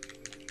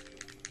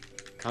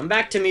 Come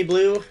back to me,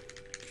 Blue.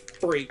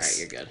 Freaks.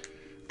 Alright, you're good.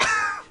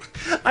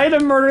 I had to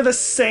murder the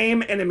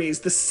same enemies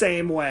the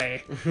same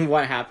way.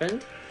 What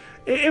happened?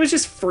 It was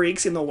just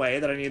freaks in the way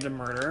that I needed to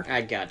murder.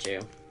 I got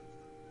you.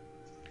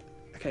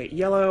 Okay,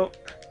 yellow.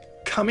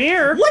 Come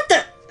here! What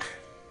the?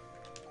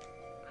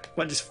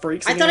 What, just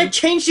freaks I again? thought I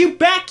changed you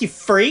back, you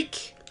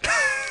freak!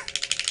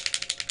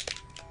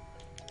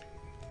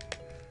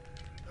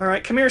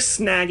 Alright, come here,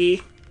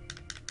 Snaggy.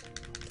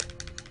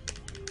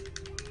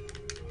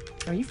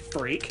 Oh, you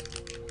freak.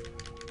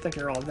 Think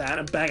you're all that.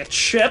 A bag of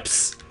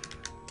chips?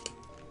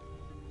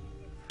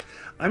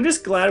 I'm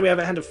just glad we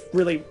haven't had to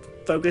really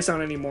focus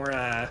on any more,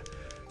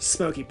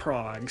 smoky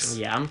progs.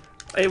 Yeah.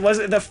 It was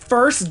the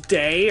first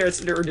day, or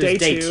day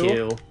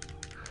two.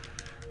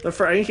 I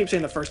didn't keep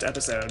saying the first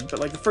episode, but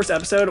like the first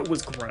episode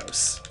was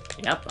gross.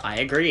 Yep, I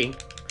agree.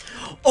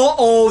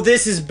 Uh-oh,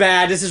 this is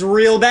bad. This is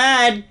real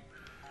bad.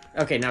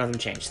 Okay, none of them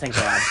changed. Thank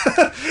God.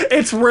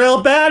 It's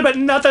real bad, but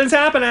nothing's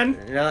happening.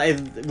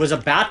 It was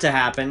about to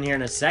happen here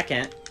in a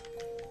second.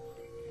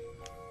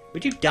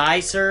 Would you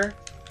die, sir?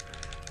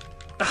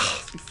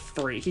 Ugh, you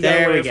freak.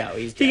 There we go.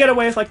 He's dead. He got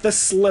away with like the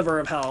sliver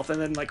of health and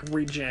then like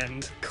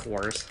regened. Of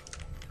course.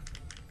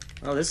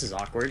 Oh, this is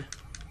awkward.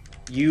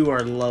 You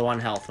are low on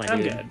health, my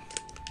dude. I'm good.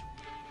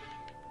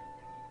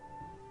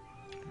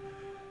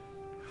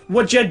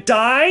 Would you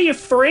die, you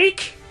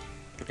freak?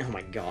 Oh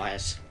my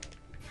gosh.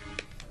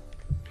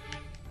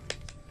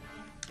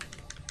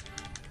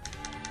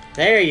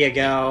 There you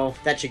go.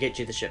 That should get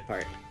you the ship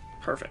part.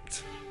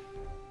 Perfect.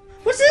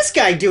 What's this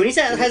guy doing? He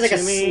has like a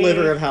to me.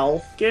 sliver of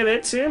health. Give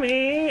it to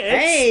me.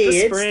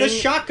 It's the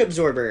shock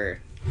absorber.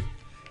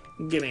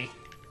 Gimme.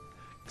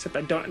 Except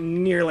I don't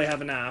nearly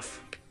have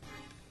enough.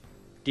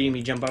 Do you need me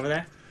to jump over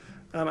there?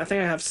 I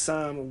think I have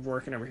some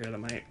working over here that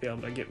might be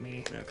able to get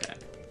me Okay.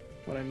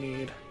 what I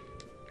need.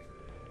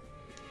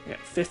 I got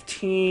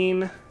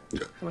 15. How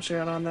much I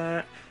got on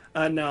that?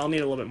 No, I'll need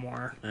a little bit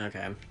more.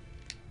 Okay.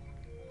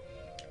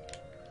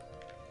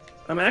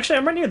 Actually,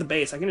 I'm right near the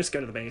base. I can just go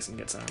to the base and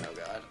get some. Oh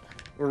god.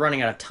 We're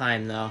running out of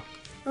time though.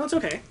 Oh, it's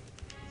okay.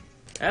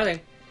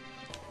 Okay.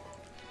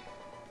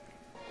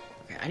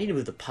 Okay, I need to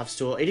move the puff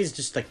stool. It is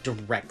just like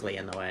directly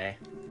in the way.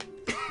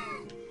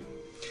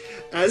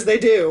 As they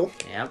do.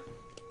 Yep.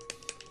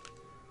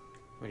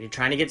 When you're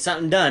trying to get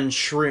something done,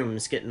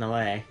 shrooms get in the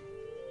way.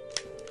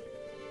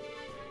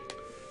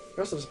 There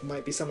also just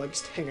might be some like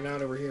just hanging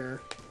out over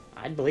here.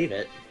 I'd believe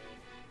it.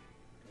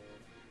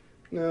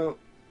 No.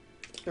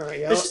 All right,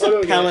 yeah. There's just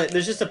a pellet.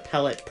 There's just a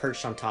pellet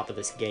perched on top of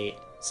this gate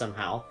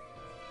somehow.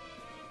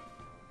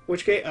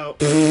 Which gate? Oh.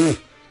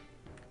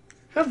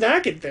 How'd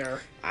that get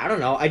there? I don't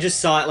know. I just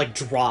saw it, like,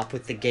 drop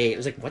with the gate. It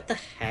was like, what the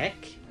heck?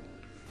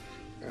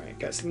 Alright,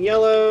 got some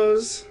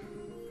yellows.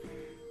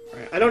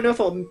 Alright, I don't know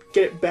if I'll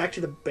get it back to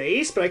the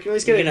base, but I can at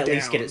least get it down. You can at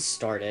least get it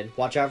started.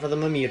 Watch out for the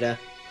Mamuta.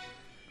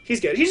 He's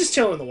good. He's just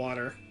chilling in the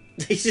water.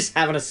 He's just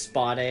having a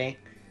spa day.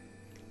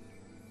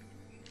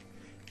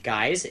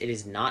 Guys, it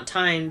is not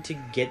time to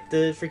get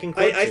the freaking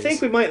corpses. I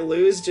think we might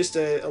lose just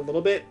a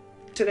little bit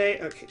today.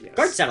 Okay, yes.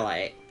 Guard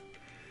satellite.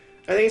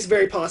 I think it's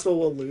very possible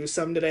we'll lose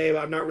some today,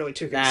 but I'm not really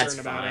too concerned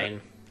about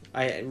it.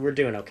 That's fine. We're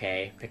doing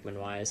okay,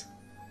 Pikmin-wise.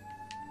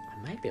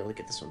 I might be able to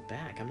get this one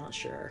back. I'm not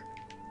sure.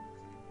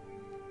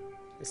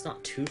 It's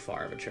not too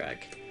far of a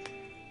trek.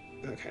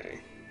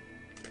 Okay.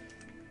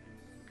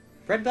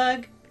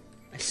 Redbug?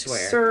 I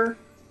swear. Sir.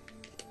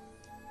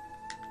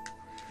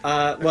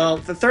 Well...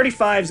 The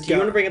 35's Do you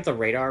want to bring up the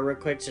radar real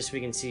quick, just so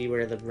we can see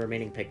where the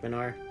remaining Pikmin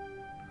are?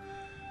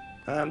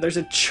 There's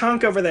a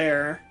chunk over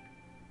there.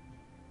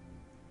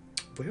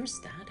 Where's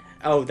that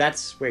at? Oh,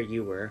 that's where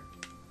you were.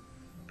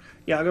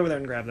 Yeah, I'll go over there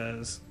and grab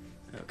those.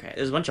 Okay,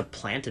 there's a bunch of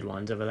planted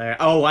ones over there.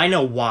 Oh, I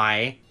know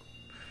why.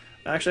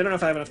 Actually, I don't know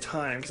if I have enough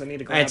time, because I need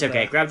to grab It's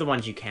okay. Grab the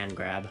ones you can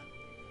grab.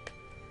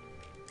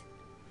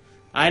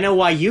 I know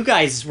why you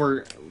guys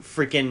were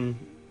freaking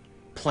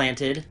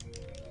planted.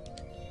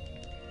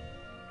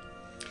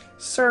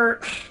 Sir,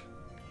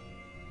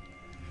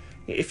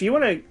 if you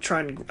want to try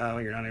and... Oh,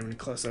 you're not even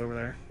close over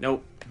there.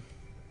 Nope.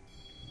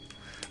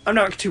 I'm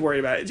not too worried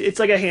about it. It's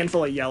like a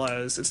handful of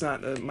yellows. It's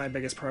not my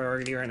biggest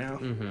priority right now.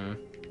 Mm-hmm.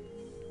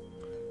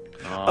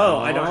 Oh,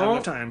 I don't have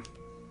enough time.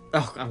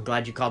 Oh, I'm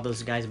glad you called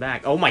those guys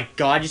back. Oh my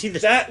god, you see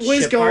this? That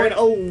was going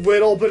a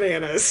little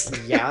bananas.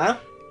 Yeah?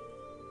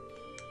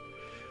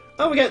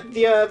 Oh, we got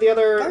the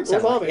other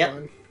revolving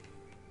one.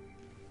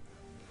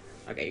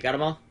 Okay, you got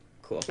them all?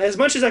 Cool. As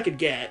much as I could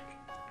get.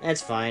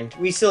 That's fine.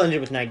 We still ended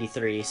with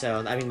 93,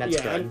 so, I mean,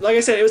 that's good. Like I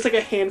said, it was like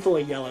a handful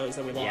of yellows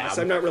that we lost. Yeah.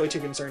 So I'm not really too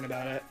concerned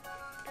about it.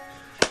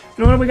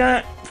 You know what we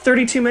got?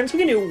 32 minutes. We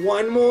can do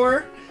one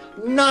more.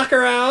 Knock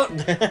her out.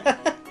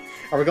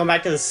 Are we going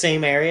back to the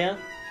same area?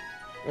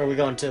 Or are we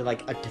going to,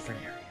 like, a different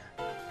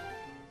area?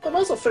 I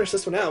might as well finish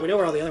this one out. We know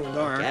where all the other ones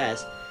are.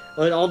 Yes.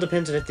 Well, it all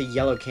depends on if the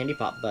yellow candy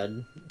pop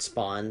bud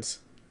spawns.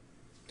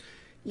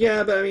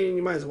 Yeah, but I mean,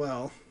 you might as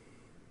well.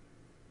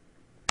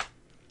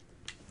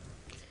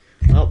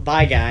 Well,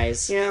 bye,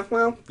 guys. Yeah,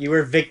 well. You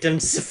were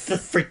victims of the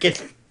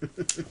freaking...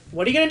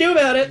 What are you going to do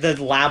about it? The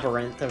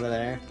labyrinth over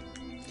there.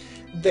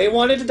 They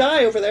wanted to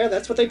die over there.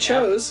 That's what they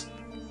chose.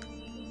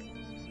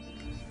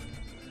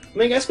 I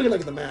mean, I guess we can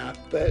look at the map,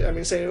 but I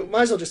mean,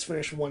 might as well just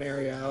finish one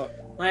area out.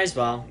 Might as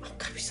well. Oh,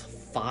 God, we still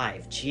have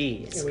 5.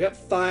 Jeez. Yeah, we got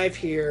 5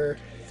 here.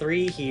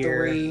 3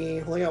 here.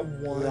 3. Only got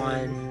 1.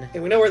 1.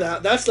 And we know where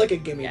that's like a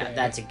gimme day. Yeah,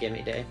 that's a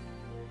gimme day.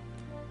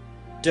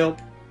 Dope.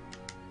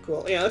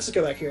 Cool. Yeah, let's just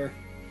go back here.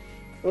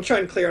 We'll try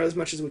and clear out as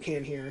much as we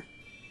can here.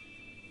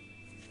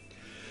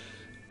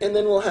 And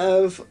then we'll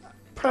have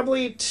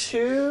probably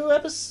 2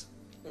 episodes.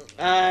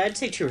 I'd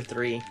say 2 or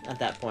 3 at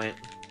that point.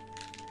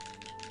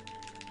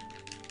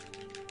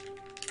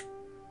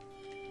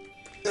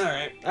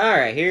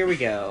 Alright, here we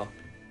go.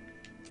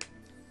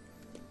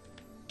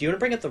 Do you want to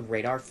bring up the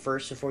radar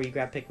first before you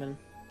grab Pikmin?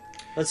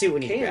 Let's see what we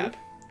need to grab.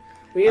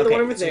 We need the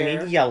one over so there.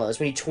 we need yellows.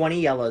 We need 20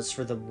 yellows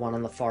for the one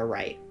on the far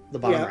right. The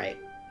bottom right.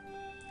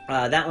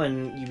 That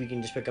one we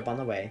can just pick up on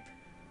the way.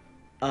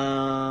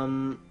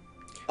 Oh,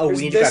 we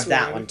need to grab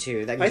that one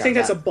too. I think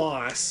that's a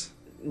boss.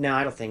 No,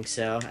 I don't think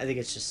so. I think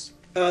it's just...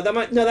 that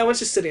one's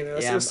just sitting there.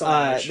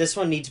 That's this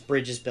one needs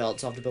bridges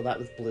built, so I'll have to build that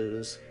with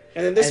blues.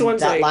 And then this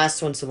one's that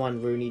last one's the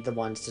one where we need the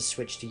ones to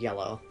switch to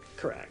yellow.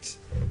 Correct.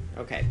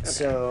 Okay,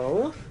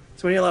 so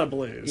we need a lot of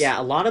blues. Yeah,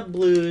 a lot of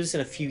blues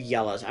and a few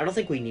yellows. I don't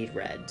think we need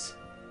reds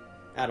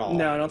at all.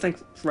 No, I don't think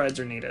reds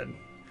are needed.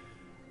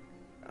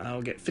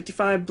 I'll get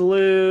 55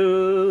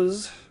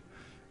 blues,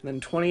 and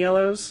then 20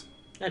 yellows.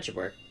 That should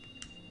work.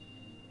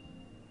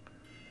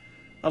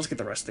 I'll just get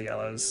the rest of the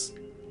yellows.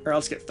 Or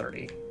I'll just get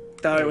 30.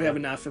 That way we have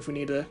enough if we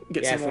need to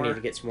get some more. Yeah, if we need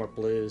to get some more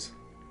blues.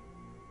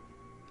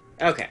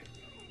 Okay.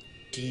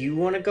 Do you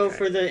want to go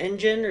for the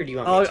engine, or do you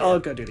want me to? I'll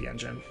go do the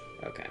engine.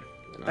 Okay.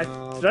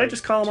 Did I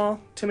just call them all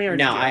to me? Or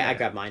no, I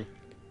grabbed mine.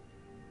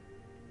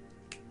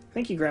 I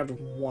think you grabbed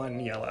 1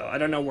 yellow. I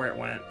don't know where it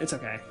went. It's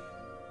okay.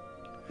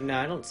 No,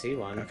 I don't see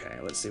one. Okay,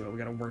 let's see what we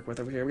got to work with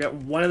over here. We got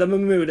one of the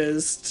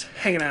Mamutas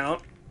hanging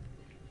out.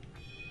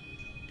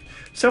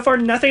 So far,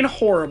 nothing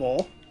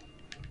horrible.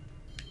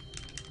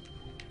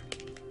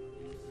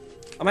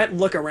 I might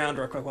look around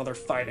real quick while they're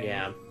fighting.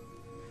 Yeah.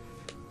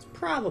 It's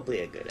probably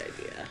a good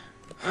idea.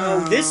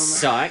 Oh, this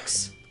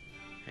sucks.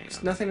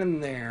 There's nothing in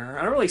there.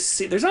 I don't really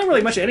see... There's not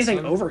really much of anything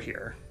over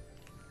here.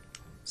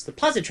 It's the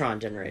positron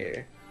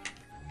generator.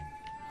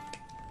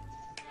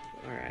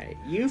 Alright,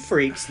 you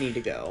freaks need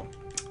to go.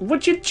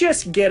 Would you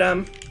just get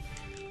them?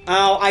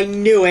 Oh, I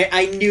knew it.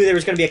 I knew there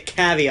was going to be a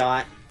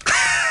caveat.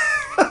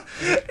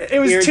 It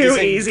was too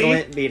easy.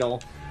 Glint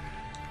beetle.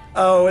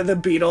 Oh, the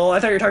beetle. I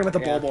thought you were talking about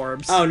the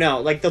Bulborbs. Oh,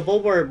 no. Like, the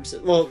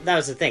Bulborbs... Well, that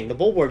was the thing. The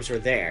Bulborbs were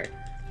there.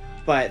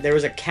 But there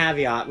was a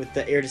caveat with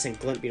the iridescent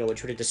glint beetle,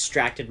 which would have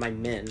distracted my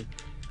min.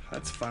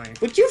 That's fine.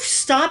 Would you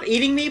stop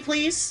eating me,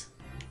 please?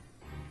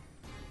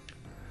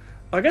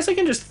 I guess I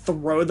can just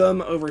throw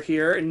them over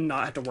here and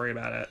not have to worry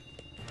about it.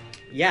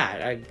 Yeah,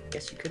 I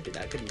guess you could do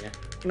that, couldn't you? I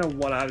don't know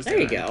what I was There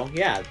doing. you go,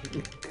 yeah.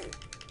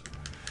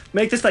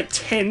 Make this like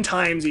 10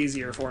 times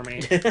easier for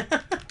me.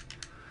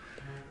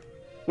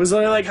 Was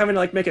literally like having to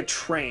like make a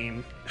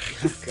train.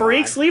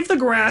 Freaks, leave the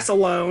grass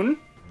alone.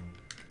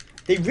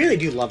 They really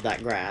do love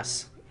that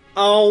grass.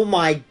 Oh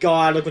my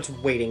god, look what's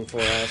waiting for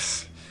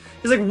us.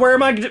 He's like,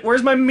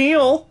 where's my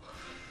meal?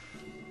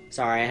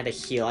 Sorry, I had to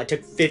heal. I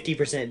took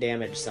 50%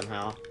 damage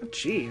somehow. Oh,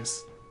 jeez.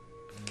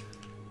 I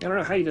don't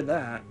know how you did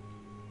that.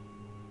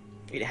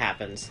 It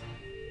happens.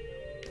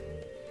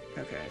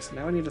 Okay, so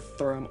now I need to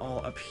throw them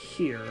all up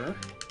here.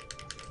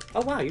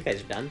 Oh wow, you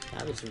guys are done.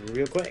 That was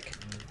real quick.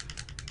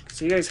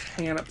 So you guys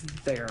hang up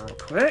there real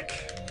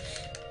quick.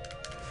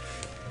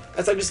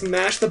 As I just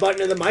mash the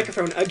button of the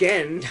microphone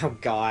again. Oh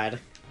god.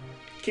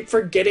 Keep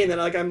forgetting that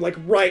like I'm like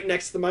right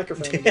next to the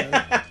microphone again.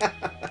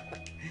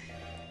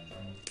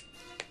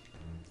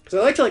 Because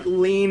I like to like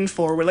lean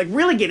forward, like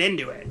really get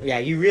into it. Yeah,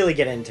 you really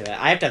get into it.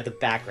 I have to have the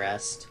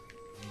backrest.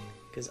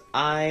 Because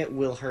I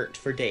will hurt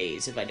for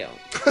days if I don't.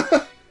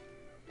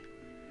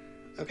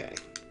 Okay.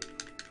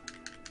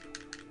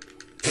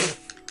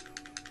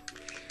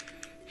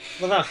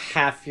 Well, about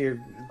half your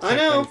I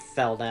know.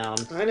 fell down.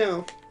 I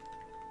know.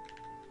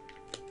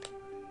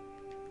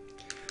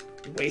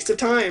 Waste of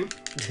time.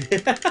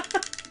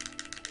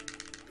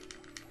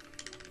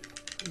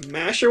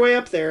 Mash your way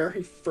up there,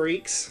 you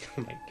freaks.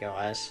 Oh my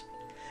gosh.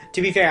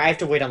 To be fair, I have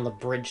to wait on the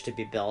bridge to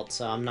be built,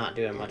 so I'm not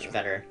doing much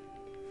better.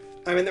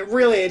 I mean,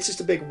 really, it's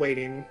just a big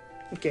waiting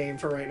game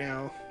for right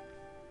now.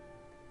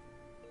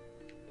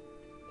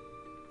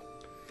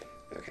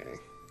 Okay.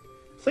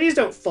 Please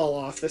don't fall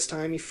off this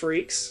time, you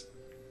freaks.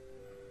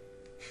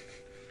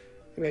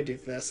 Maybe I do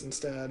this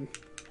instead.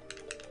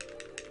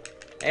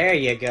 There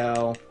you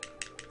go.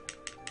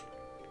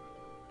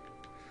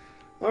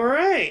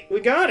 Alright,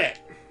 we got it.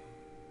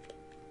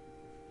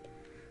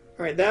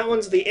 Alright, that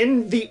one's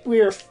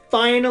we are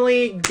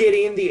finally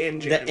getting the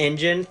engine. The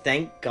engine,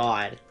 thank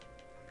God.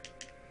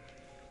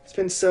 It's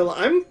been so long.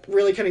 I'm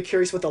really kind of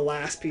curious what the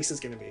last piece is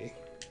going to be.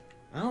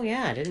 Oh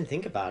yeah, I didn't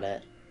think about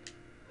it.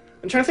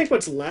 I'm trying to think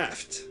what's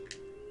left.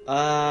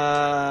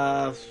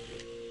 I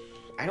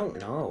don't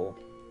know.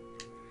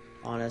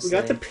 Honestly. We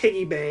got the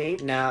piggy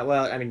bank. No,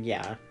 well, I mean,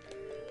 yeah.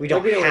 We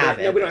don't we know have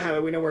it. No, we don't have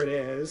it. We know where it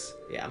is.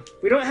 Yeah.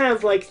 We don't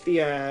have, like,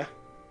 the,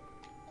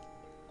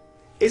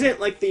 Isn't,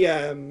 like,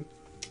 the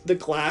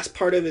glass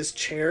part of his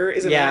chair?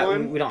 Isn't that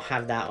one? Yeah, we don't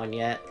have that one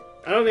yet.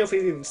 I don't know if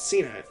we've even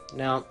seen it.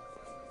 No.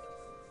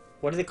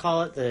 What do they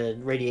call it? The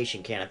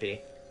radiation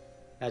canopy.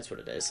 That's what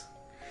it is.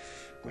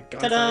 Oh my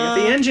god, Ta-da!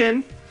 finally got the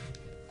engine!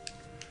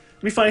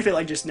 It'd be funny if it,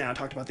 like, just now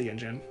talked about the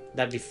engine.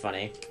 That'd be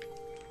funny.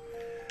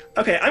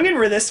 Okay, I'm getting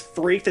rid of this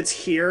freak that's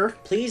here.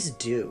 Please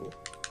do.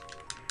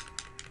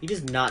 He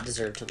does not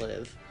deserve to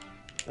live.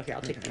 Okay,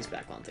 I'll take these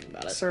back while I'm thinking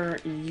about it. Sir,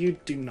 you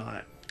do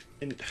not.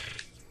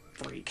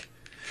 Freak.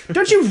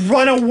 Don't you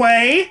run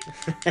away!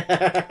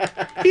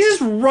 He's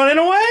just running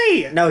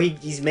away! No,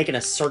 he's making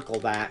a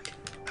circle back.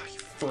 Oh, you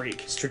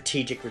freak.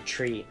 Strategic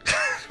retreat.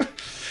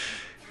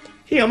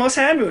 He almost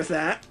had me with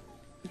that.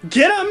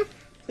 Get him!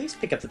 Please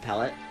pick up the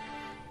pellet.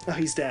 Oh,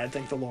 he's dead,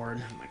 thank the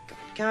Lord. Oh my god.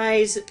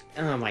 Guys,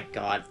 oh my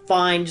god.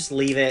 Fine, just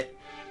leave it.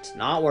 It's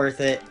not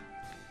worth it.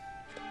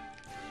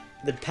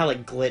 The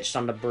pellet glitched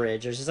on the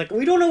bridge. It was just like,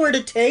 we don't know where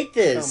to take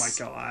this.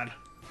 Oh my god.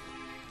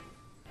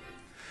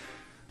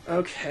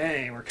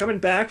 Okay, we're coming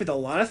back with a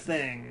lot of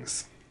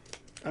things.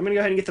 I'm gonna go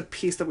ahead and get the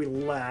piece that we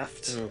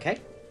left. Okay.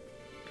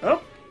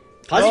 Oh!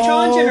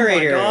 Positron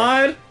generator. Oh my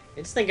god!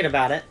 It's thinking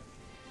about it.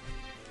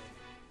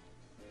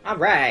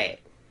 Alright.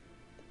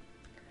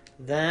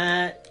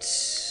 That...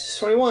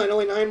 21,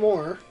 only 9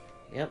 more.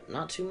 Yep,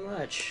 not too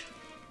much.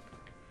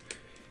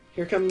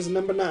 Here comes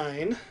number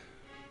 9.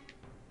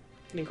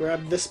 Let me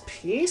grab this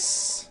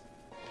piece.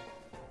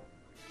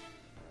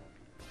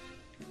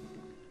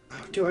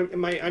 Oh,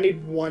 I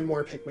need one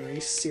more Pikmin. Are you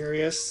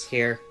serious?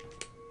 Here.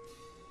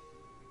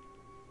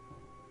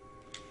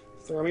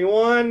 Throw me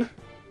one.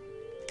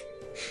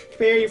 Come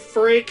here, you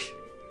freak.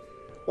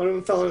 One of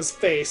them fell on his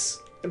face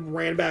and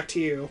ran back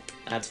to you.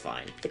 That's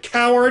fine. The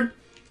coward.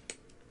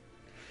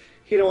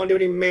 He don't want to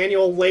do any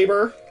manual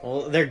labor.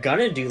 Well, they're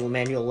gonna do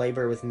manual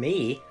labor with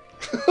me.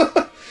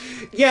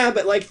 Yeah,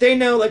 but, like, they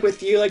know, like,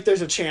 with you, like,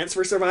 there's a chance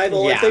for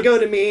survival. Yeah. If they go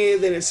to me,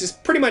 then it's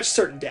just pretty much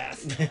certain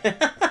death.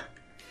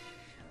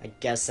 I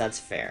guess that's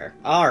fair.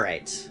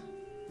 Alright.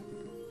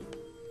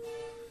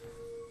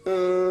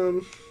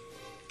 Um...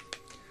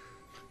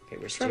 Okay,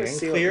 we're Trying to steering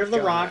see what clear we've of the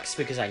got. rocks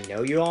because I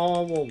know you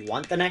all will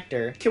want the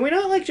nectar. Can we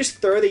not, like, just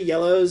throw the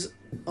yellows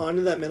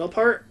onto that middle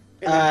part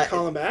and then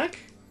call them back?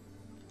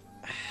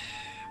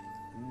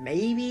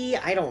 Maybe?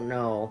 I don't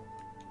know.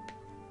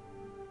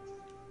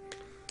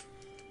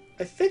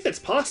 I think that's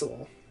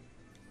possible.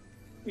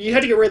 You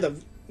had to get rid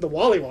of the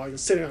Wollywog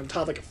that's sitting on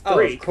top like a Oh,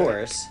 freak. of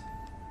course.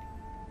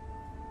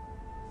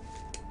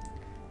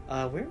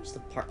 Where's the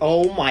part?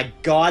 Oh my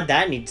god,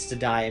 that needs to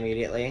die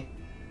immediately.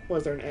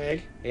 Was there an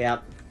egg?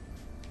 Yep.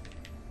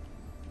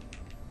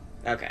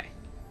 Okay.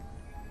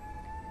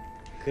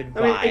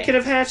 Goodbye. I mean, it could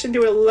have hatched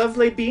into a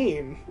lovely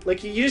being.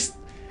 Like, you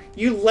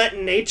let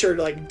nature,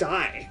 like,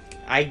 die.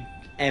 I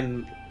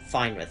am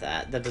fine with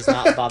that. That does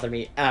not bother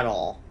me at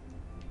all.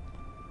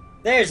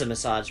 There's a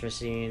massage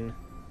machine.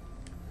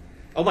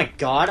 Oh my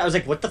god, I was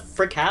like, what the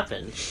frick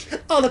happened?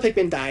 Oh, the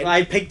Pikmin died.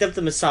 I picked up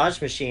the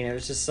massage machine. It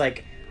was just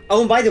like,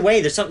 oh, and by the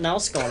way, there's something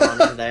else going on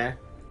over there.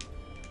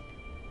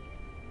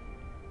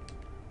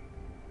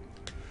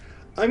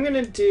 I'm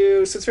gonna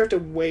do, since we have to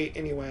wait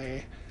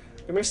anyway,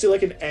 I'm gonna do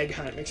like an egg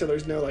hunt, make sure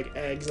there's no like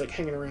eggs like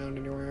hanging around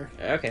anywhere.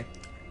 Okay.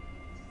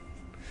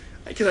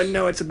 Because I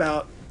know it's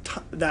about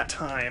that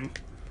time.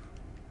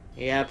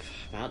 Yep,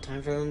 about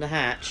time for them to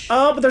hatch.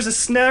 Oh, but there's a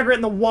snagret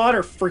in the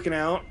water freaking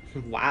out.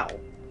 Wow.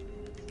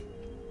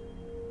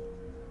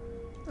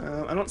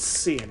 I don't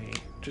see any,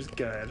 which is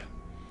good.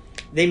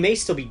 They may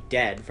still be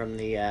dead from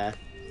the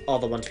all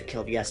the ones we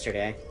killed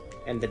yesterday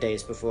and the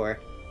days before.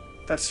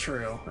 That's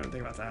true. I didn't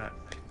think about that.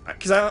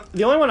 Because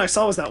the only one I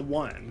saw was that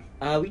one.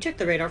 We check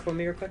the radar for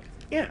me real quick.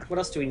 Yeah. What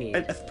else do we need?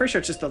 I'm pretty sure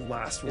it's just the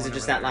last one. Is it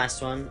just that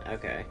last one?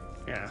 Okay.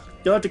 Yeah.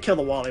 You'll have to kill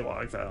the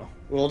Wollywog, though.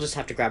 We'll just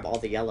have to grab all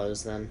the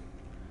yellows then.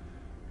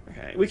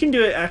 Okay. We can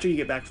do it after you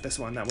get back to this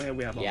one. That way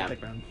we have all the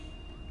Pikmin.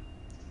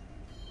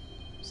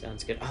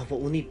 Sounds good. Oh, but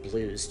we'll need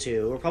blues,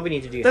 too. We'll probably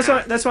need to do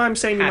that's why I'm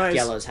saying you half might...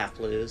 yellows, half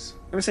blues.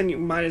 I'm saying you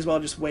might as well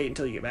just wait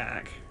until you get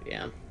back.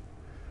 Yeah.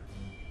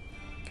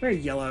 Come here,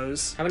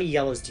 yellows. How many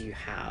yellows do you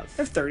have?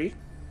 I have 30.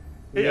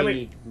 We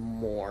need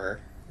more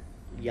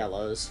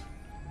yellows.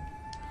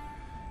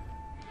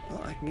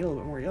 Well, I can get a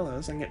little bit more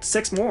yellows. I can get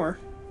 6 more.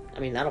 I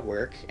mean, that'll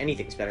work.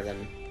 Anything's better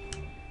than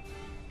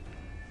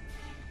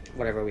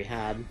whatever we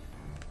had.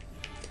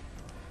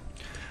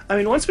 I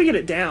mean, once we get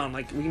it down,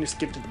 like, we can just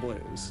give it to the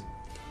blues.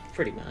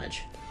 Pretty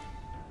much.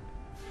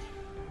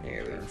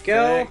 There we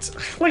go.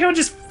 Like how it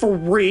just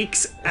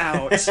freaks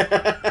out.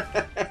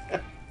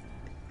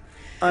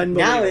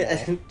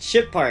 Unbelievable. Now,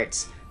 ship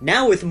parts.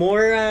 Now with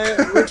more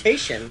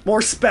rotation.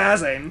 More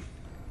spazzing.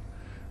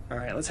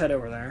 Alright, let's head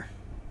over there.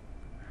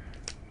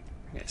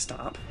 Okay,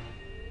 stop.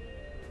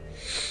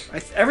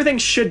 Everything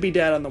should be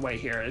dead on the way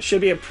here. It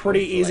should be a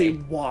pretty easy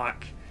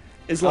walk.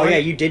 Oh yeah,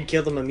 you did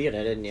kill the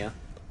Mamuta, didn't you?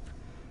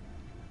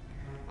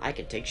 I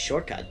could take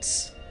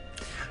shortcuts.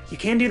 You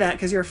can do that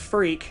because you're a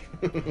freak.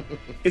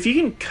 If you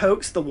can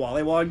coax the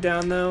Wollywog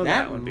down, though,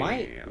 that would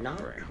might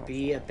not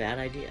be a bad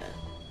idea.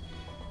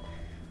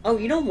 Oh,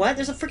 you know what?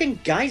 There's a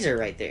freaking geyser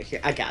right there. Here,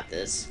 I got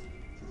this.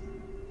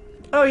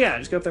 Oh yeah,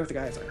 just go up there with the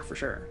geyser, for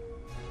sure.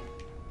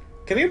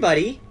 Come here,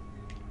 buddy.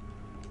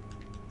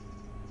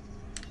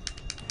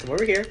 Come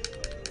over here.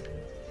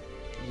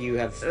 You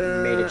have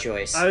made a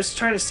choice. I was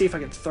trying to see if I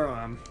could throw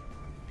him.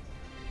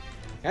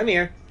 Come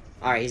here.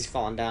 Alright, he's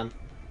falling down.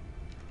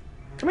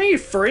 Come here, you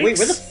freaks! Wait,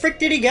 where the frick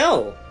did he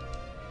go?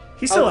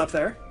 He's still up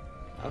there.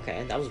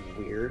 Okay, that was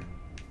weird.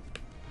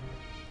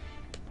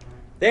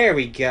 There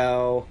we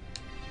go.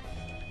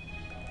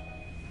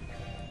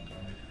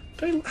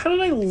 How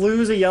did I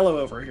lose a yellow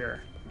over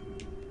here?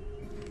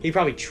 He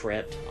probably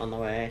tripped on the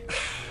way.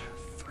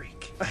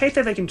 Freak. I hate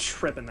that they can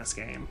trip in this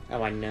game.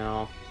 Oh, I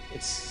know.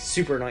 It's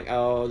super annoying.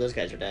 Oh, those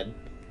guys are dead.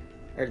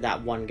 Or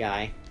that one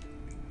guy.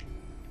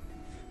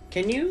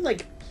 Can you,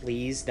 like,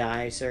 please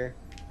die, sir?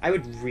 I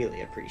would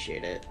really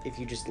appreciate it if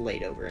you just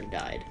laid over and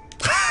died.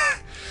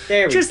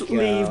 There we go. Just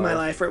leave my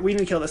life. We need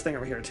to kill this thing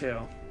over here, too.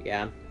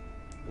 Yeah.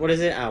 What is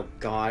it? Oh,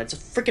 God. It's a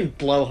freaking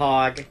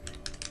blowhog.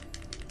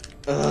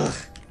 Ugh.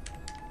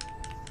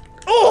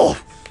 Oh!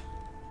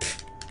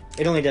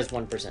 It only does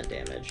 1%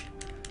 damage.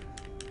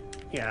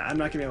 Yeah, I'm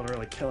not going to be able to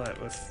really kill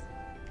it with...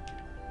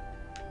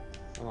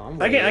 Oh,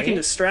 I can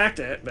distract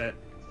it, but...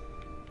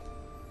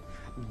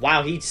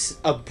 Wow, he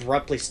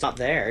abruptly stopped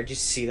there. Did you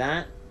see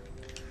that?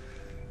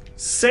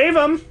 Save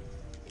him!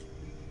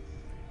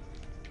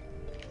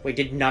 Wait,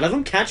 did none of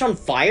them catch on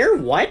fire?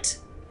 What?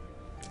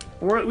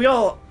 We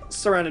all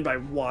surrounded by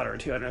water,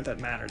 too. I don't know if that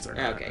matters or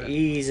not. Okay, but...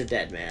 he's a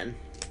dead man.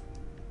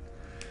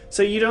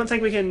 So you don't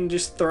think we can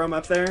just throw him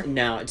up there?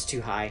 No, it's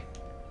too high.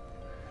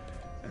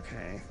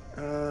 Okay.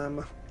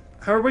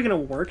 How are we going to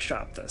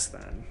workshop this,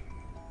 then?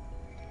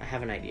 I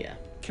have an idea.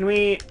 Can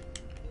we...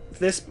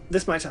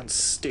 This might sound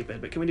stupid,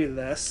 but can we do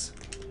this?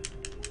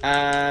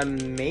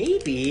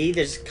 Maybe.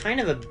 There's kind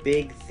of a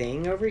big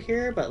thing over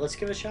here, but let's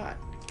give it a shot.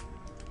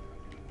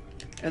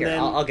 And Here, then...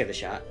 I'll give it a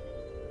shot.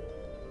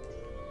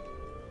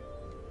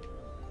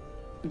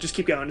 Just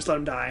keep going. Just let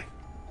him die.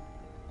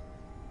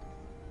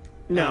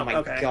 No, oh my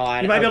okay.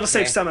 God. You might be able to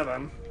save some of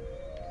them.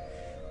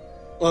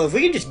 Well, if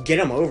we can just get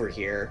them over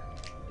here,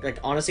 like,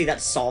 honestly,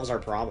 that solves our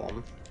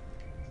problem.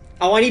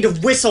 Oh, I need to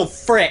whistle,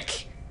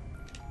 frick!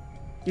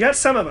 You got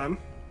some of them.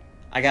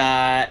 I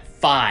got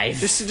 5.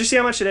 Just see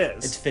how much it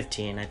is. It's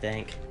 15, I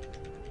think.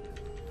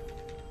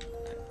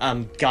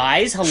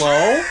 Guys,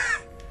 hello?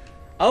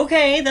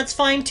 Okay, that's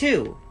fine,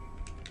 too.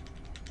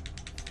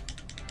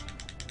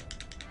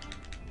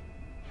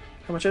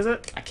 How much is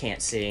it? I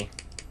can't see.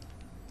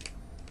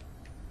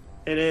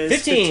 It is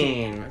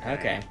 15.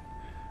 Okay.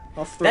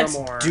 I'll throw That's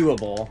more.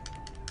 doable.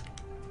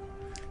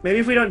 Maybe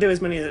if we don't do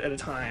as many at a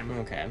time.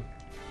 Okay.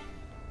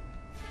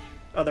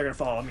 Oh, they're gonna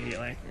fall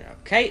immediately.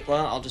 Okay,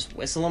 well, I'll just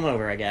whistle them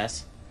over, I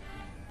guess.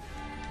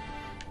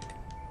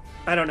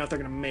 I don't know if they're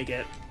gonna make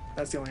it.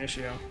 That's the only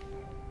issue.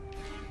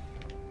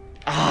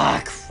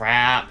 Ah,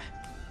 crap.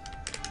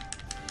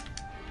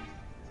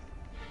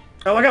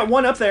 Oh, I got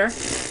one up there.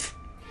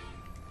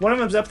 One of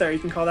them's up there. You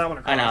can call that one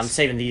across. I know, I'm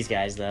saving these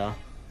guys, though.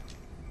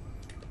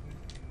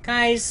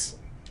 Guys.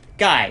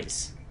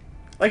 Guys.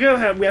 Like,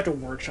 how we have to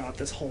workshop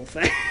this whole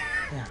thing.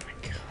 Oh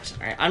my gosh.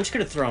 Alright, I'm just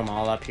gonna throw them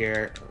all up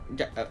here.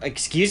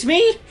 Excuse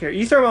me? Here,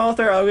 you throw them all up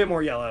there, I'll get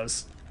more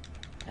yellows.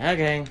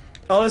 Okay.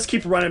 I'll just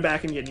keep running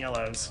back and getting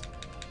yellows.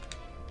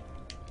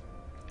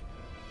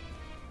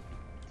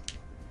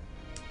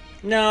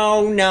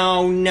 No,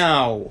 no,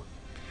 no.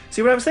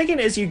 See, what I was thinking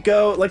is you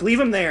go, like, leave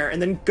them there,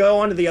 and then go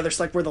onto the other,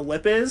 like, where the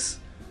lip is.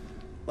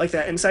 Like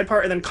that inside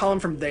part, and then call them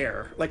from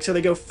there. Like, so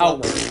they go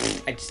forward.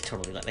 Oh, I just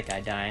totally let that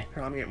guy die.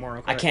 Here, let me get more real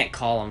I quick. can't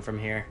call him from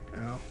here.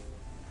 Oh.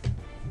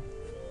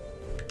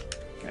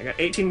 Okay, I got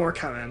 18 more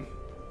coming.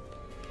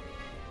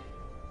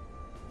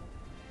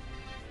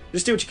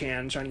 Just do what you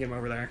can, trying to get him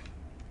over there.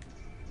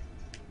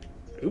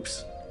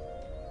 Oops.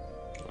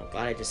 Oh,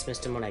 glad I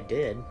dismissed him when I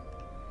did.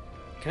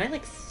 Can I,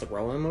 like,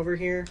 throw him over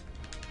here?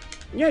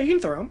 Yeah, you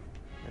can throw him.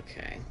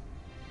 Okay.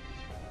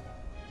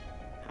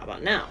 How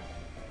about now?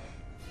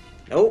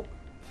 Nope.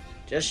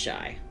 Just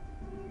shy.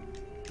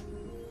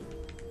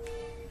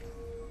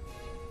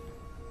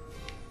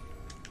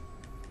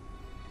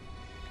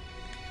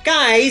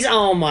 Guys!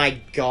 Oh my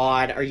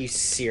god, are you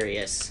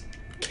serious?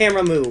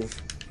 Camera move.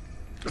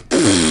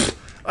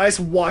 I just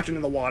walked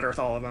into the water with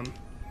all of them.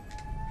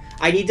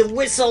 I need to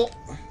whistle!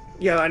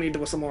 Yeah, I need to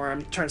whistle more.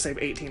 I'm trying to save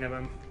 18 of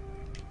them.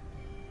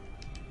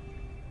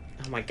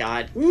 Oh my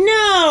god.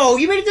 No!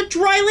 You made it to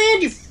dry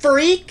land, you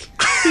freak!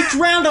 He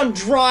drowned on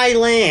dry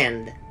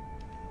land!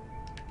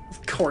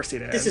 Of course he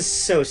did. This is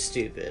so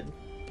stupid.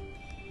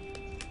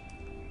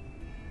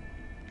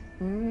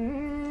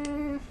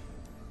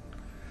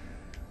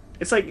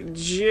 It's like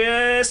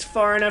just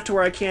far enough to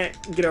where I can't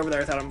get over there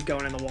without him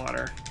going in the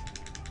water.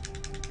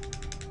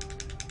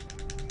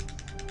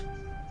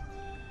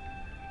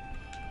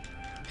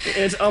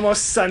 It's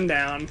almost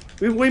sundown.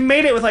 We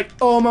made it with like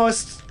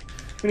almost.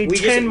 We need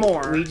 10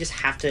 more. We just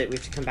have to. We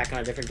have to come back on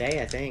a different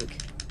day, I think.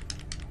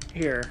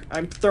 Here,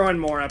 I'm throwing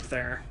more up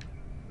there.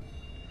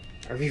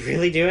 Are we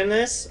really doing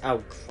this?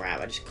 Oh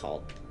crap! I just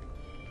called.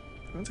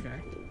 That's okay.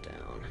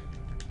 Down.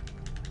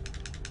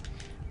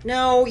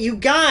 No, you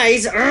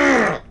guys!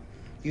 Urgh!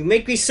 You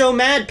make me so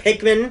mad,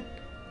 Pikmin.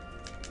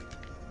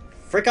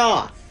 Frick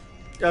off.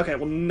 Okay,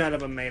 well none of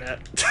them made it.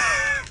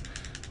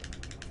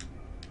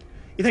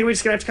 You think we're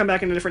just gonna have to come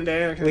back in a different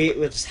day?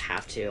 We'll just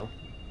have to.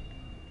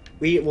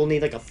 We'll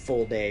need like a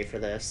full day for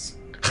this.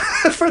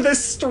 For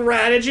this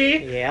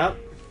strategy? Yep.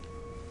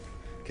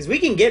 Because we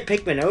can get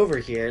Pikmin over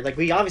here. Like,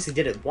 we obviously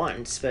did it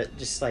once, but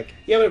just like...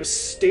 Yeah, but it was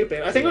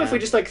stupid. I think Yeah. if we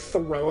just like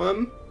throw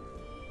them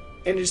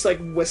and just like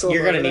whistle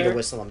You're them gonna need there. to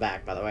whistle them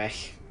back, by the way.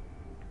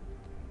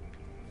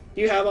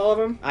 Do you have all of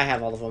them? I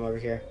have all of them over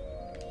here.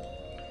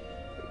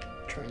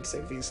 Try and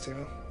save these two.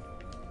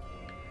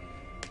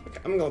 Okay,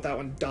 I'm gonna let that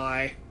one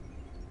die.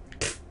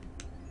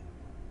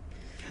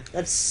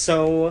 That's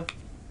so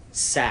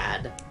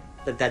sad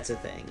that that's a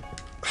thing.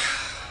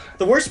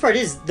 The worst part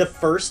is, the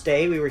first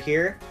day we were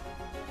here...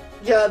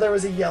 Yeah, there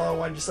was a yellow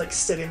one just like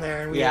sitting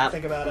there and we didn't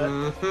think about it.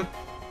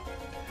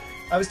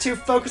 Mm-hmm. I was too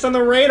focused on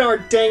the radar,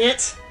 dang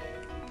it!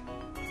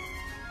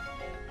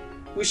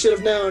 We should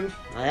have known.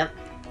 Yep.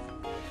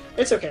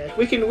 It's okay.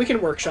 We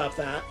can workshop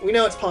that. We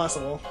know it's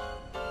possible.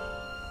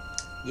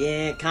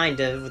 Yeah, kind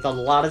of. With a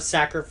lot of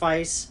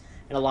sacrifice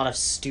and a lot of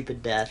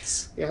stupid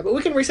deaths. Yeah, but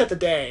we can reset the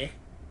day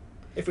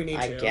if we need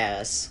to. I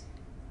guess.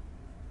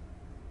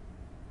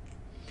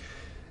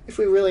 If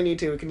we really need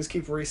to, we can just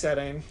keep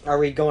resetting. Are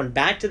we going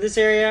back to this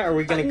area, or are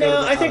we going to go to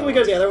No, the I think other we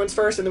go one? to the other ones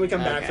first, and then we come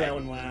back for Okay. that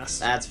one last.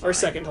 That's fine. Or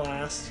second to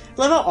last.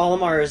 I love how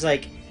Olimar is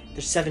like,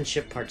 there's 7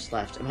 ship parts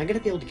left. Am I going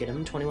to be able to get them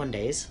in 21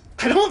 days?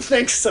 I don't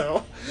think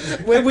so.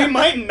 we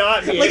might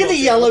not be Look at able the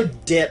to. yellow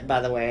dip,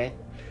 by the way.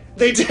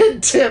 They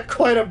did tip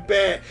quite a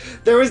bit.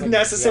 There was Oh my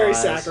necessary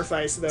gosh.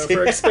 sacrifice, though,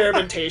 for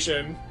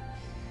experimentation.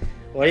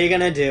 What are you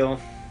going to do?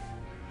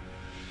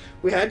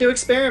 We had to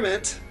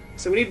experiment.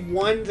 So we need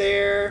 1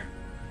 there,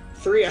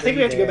 3. I think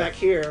we have to go back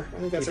here. I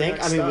think that's You our think?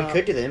 next I mean, stop. we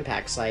could do the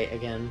impact site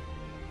again.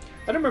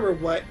 I don't remember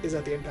what is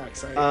at the impact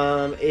site.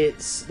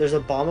 There's a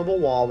bombable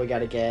wall we got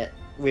to get,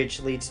 which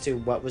leads to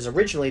what was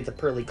originally the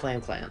pearly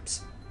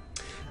clamps.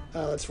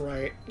 Oh, that's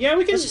right. Yeah,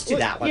 we can Let's just do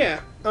that one. Yeah.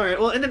 All right.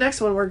 Well, in the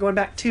next one, we're going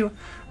back to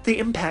the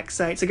impact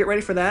site. So get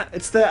ready for that.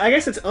 I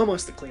guess it's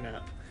almost the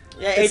cleanup.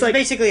 Yeah, It's it's like-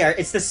 basically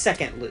it's the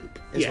second loop,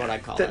 is what I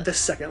call it. The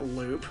second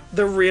loop.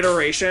 The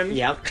reiteration.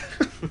 Yep.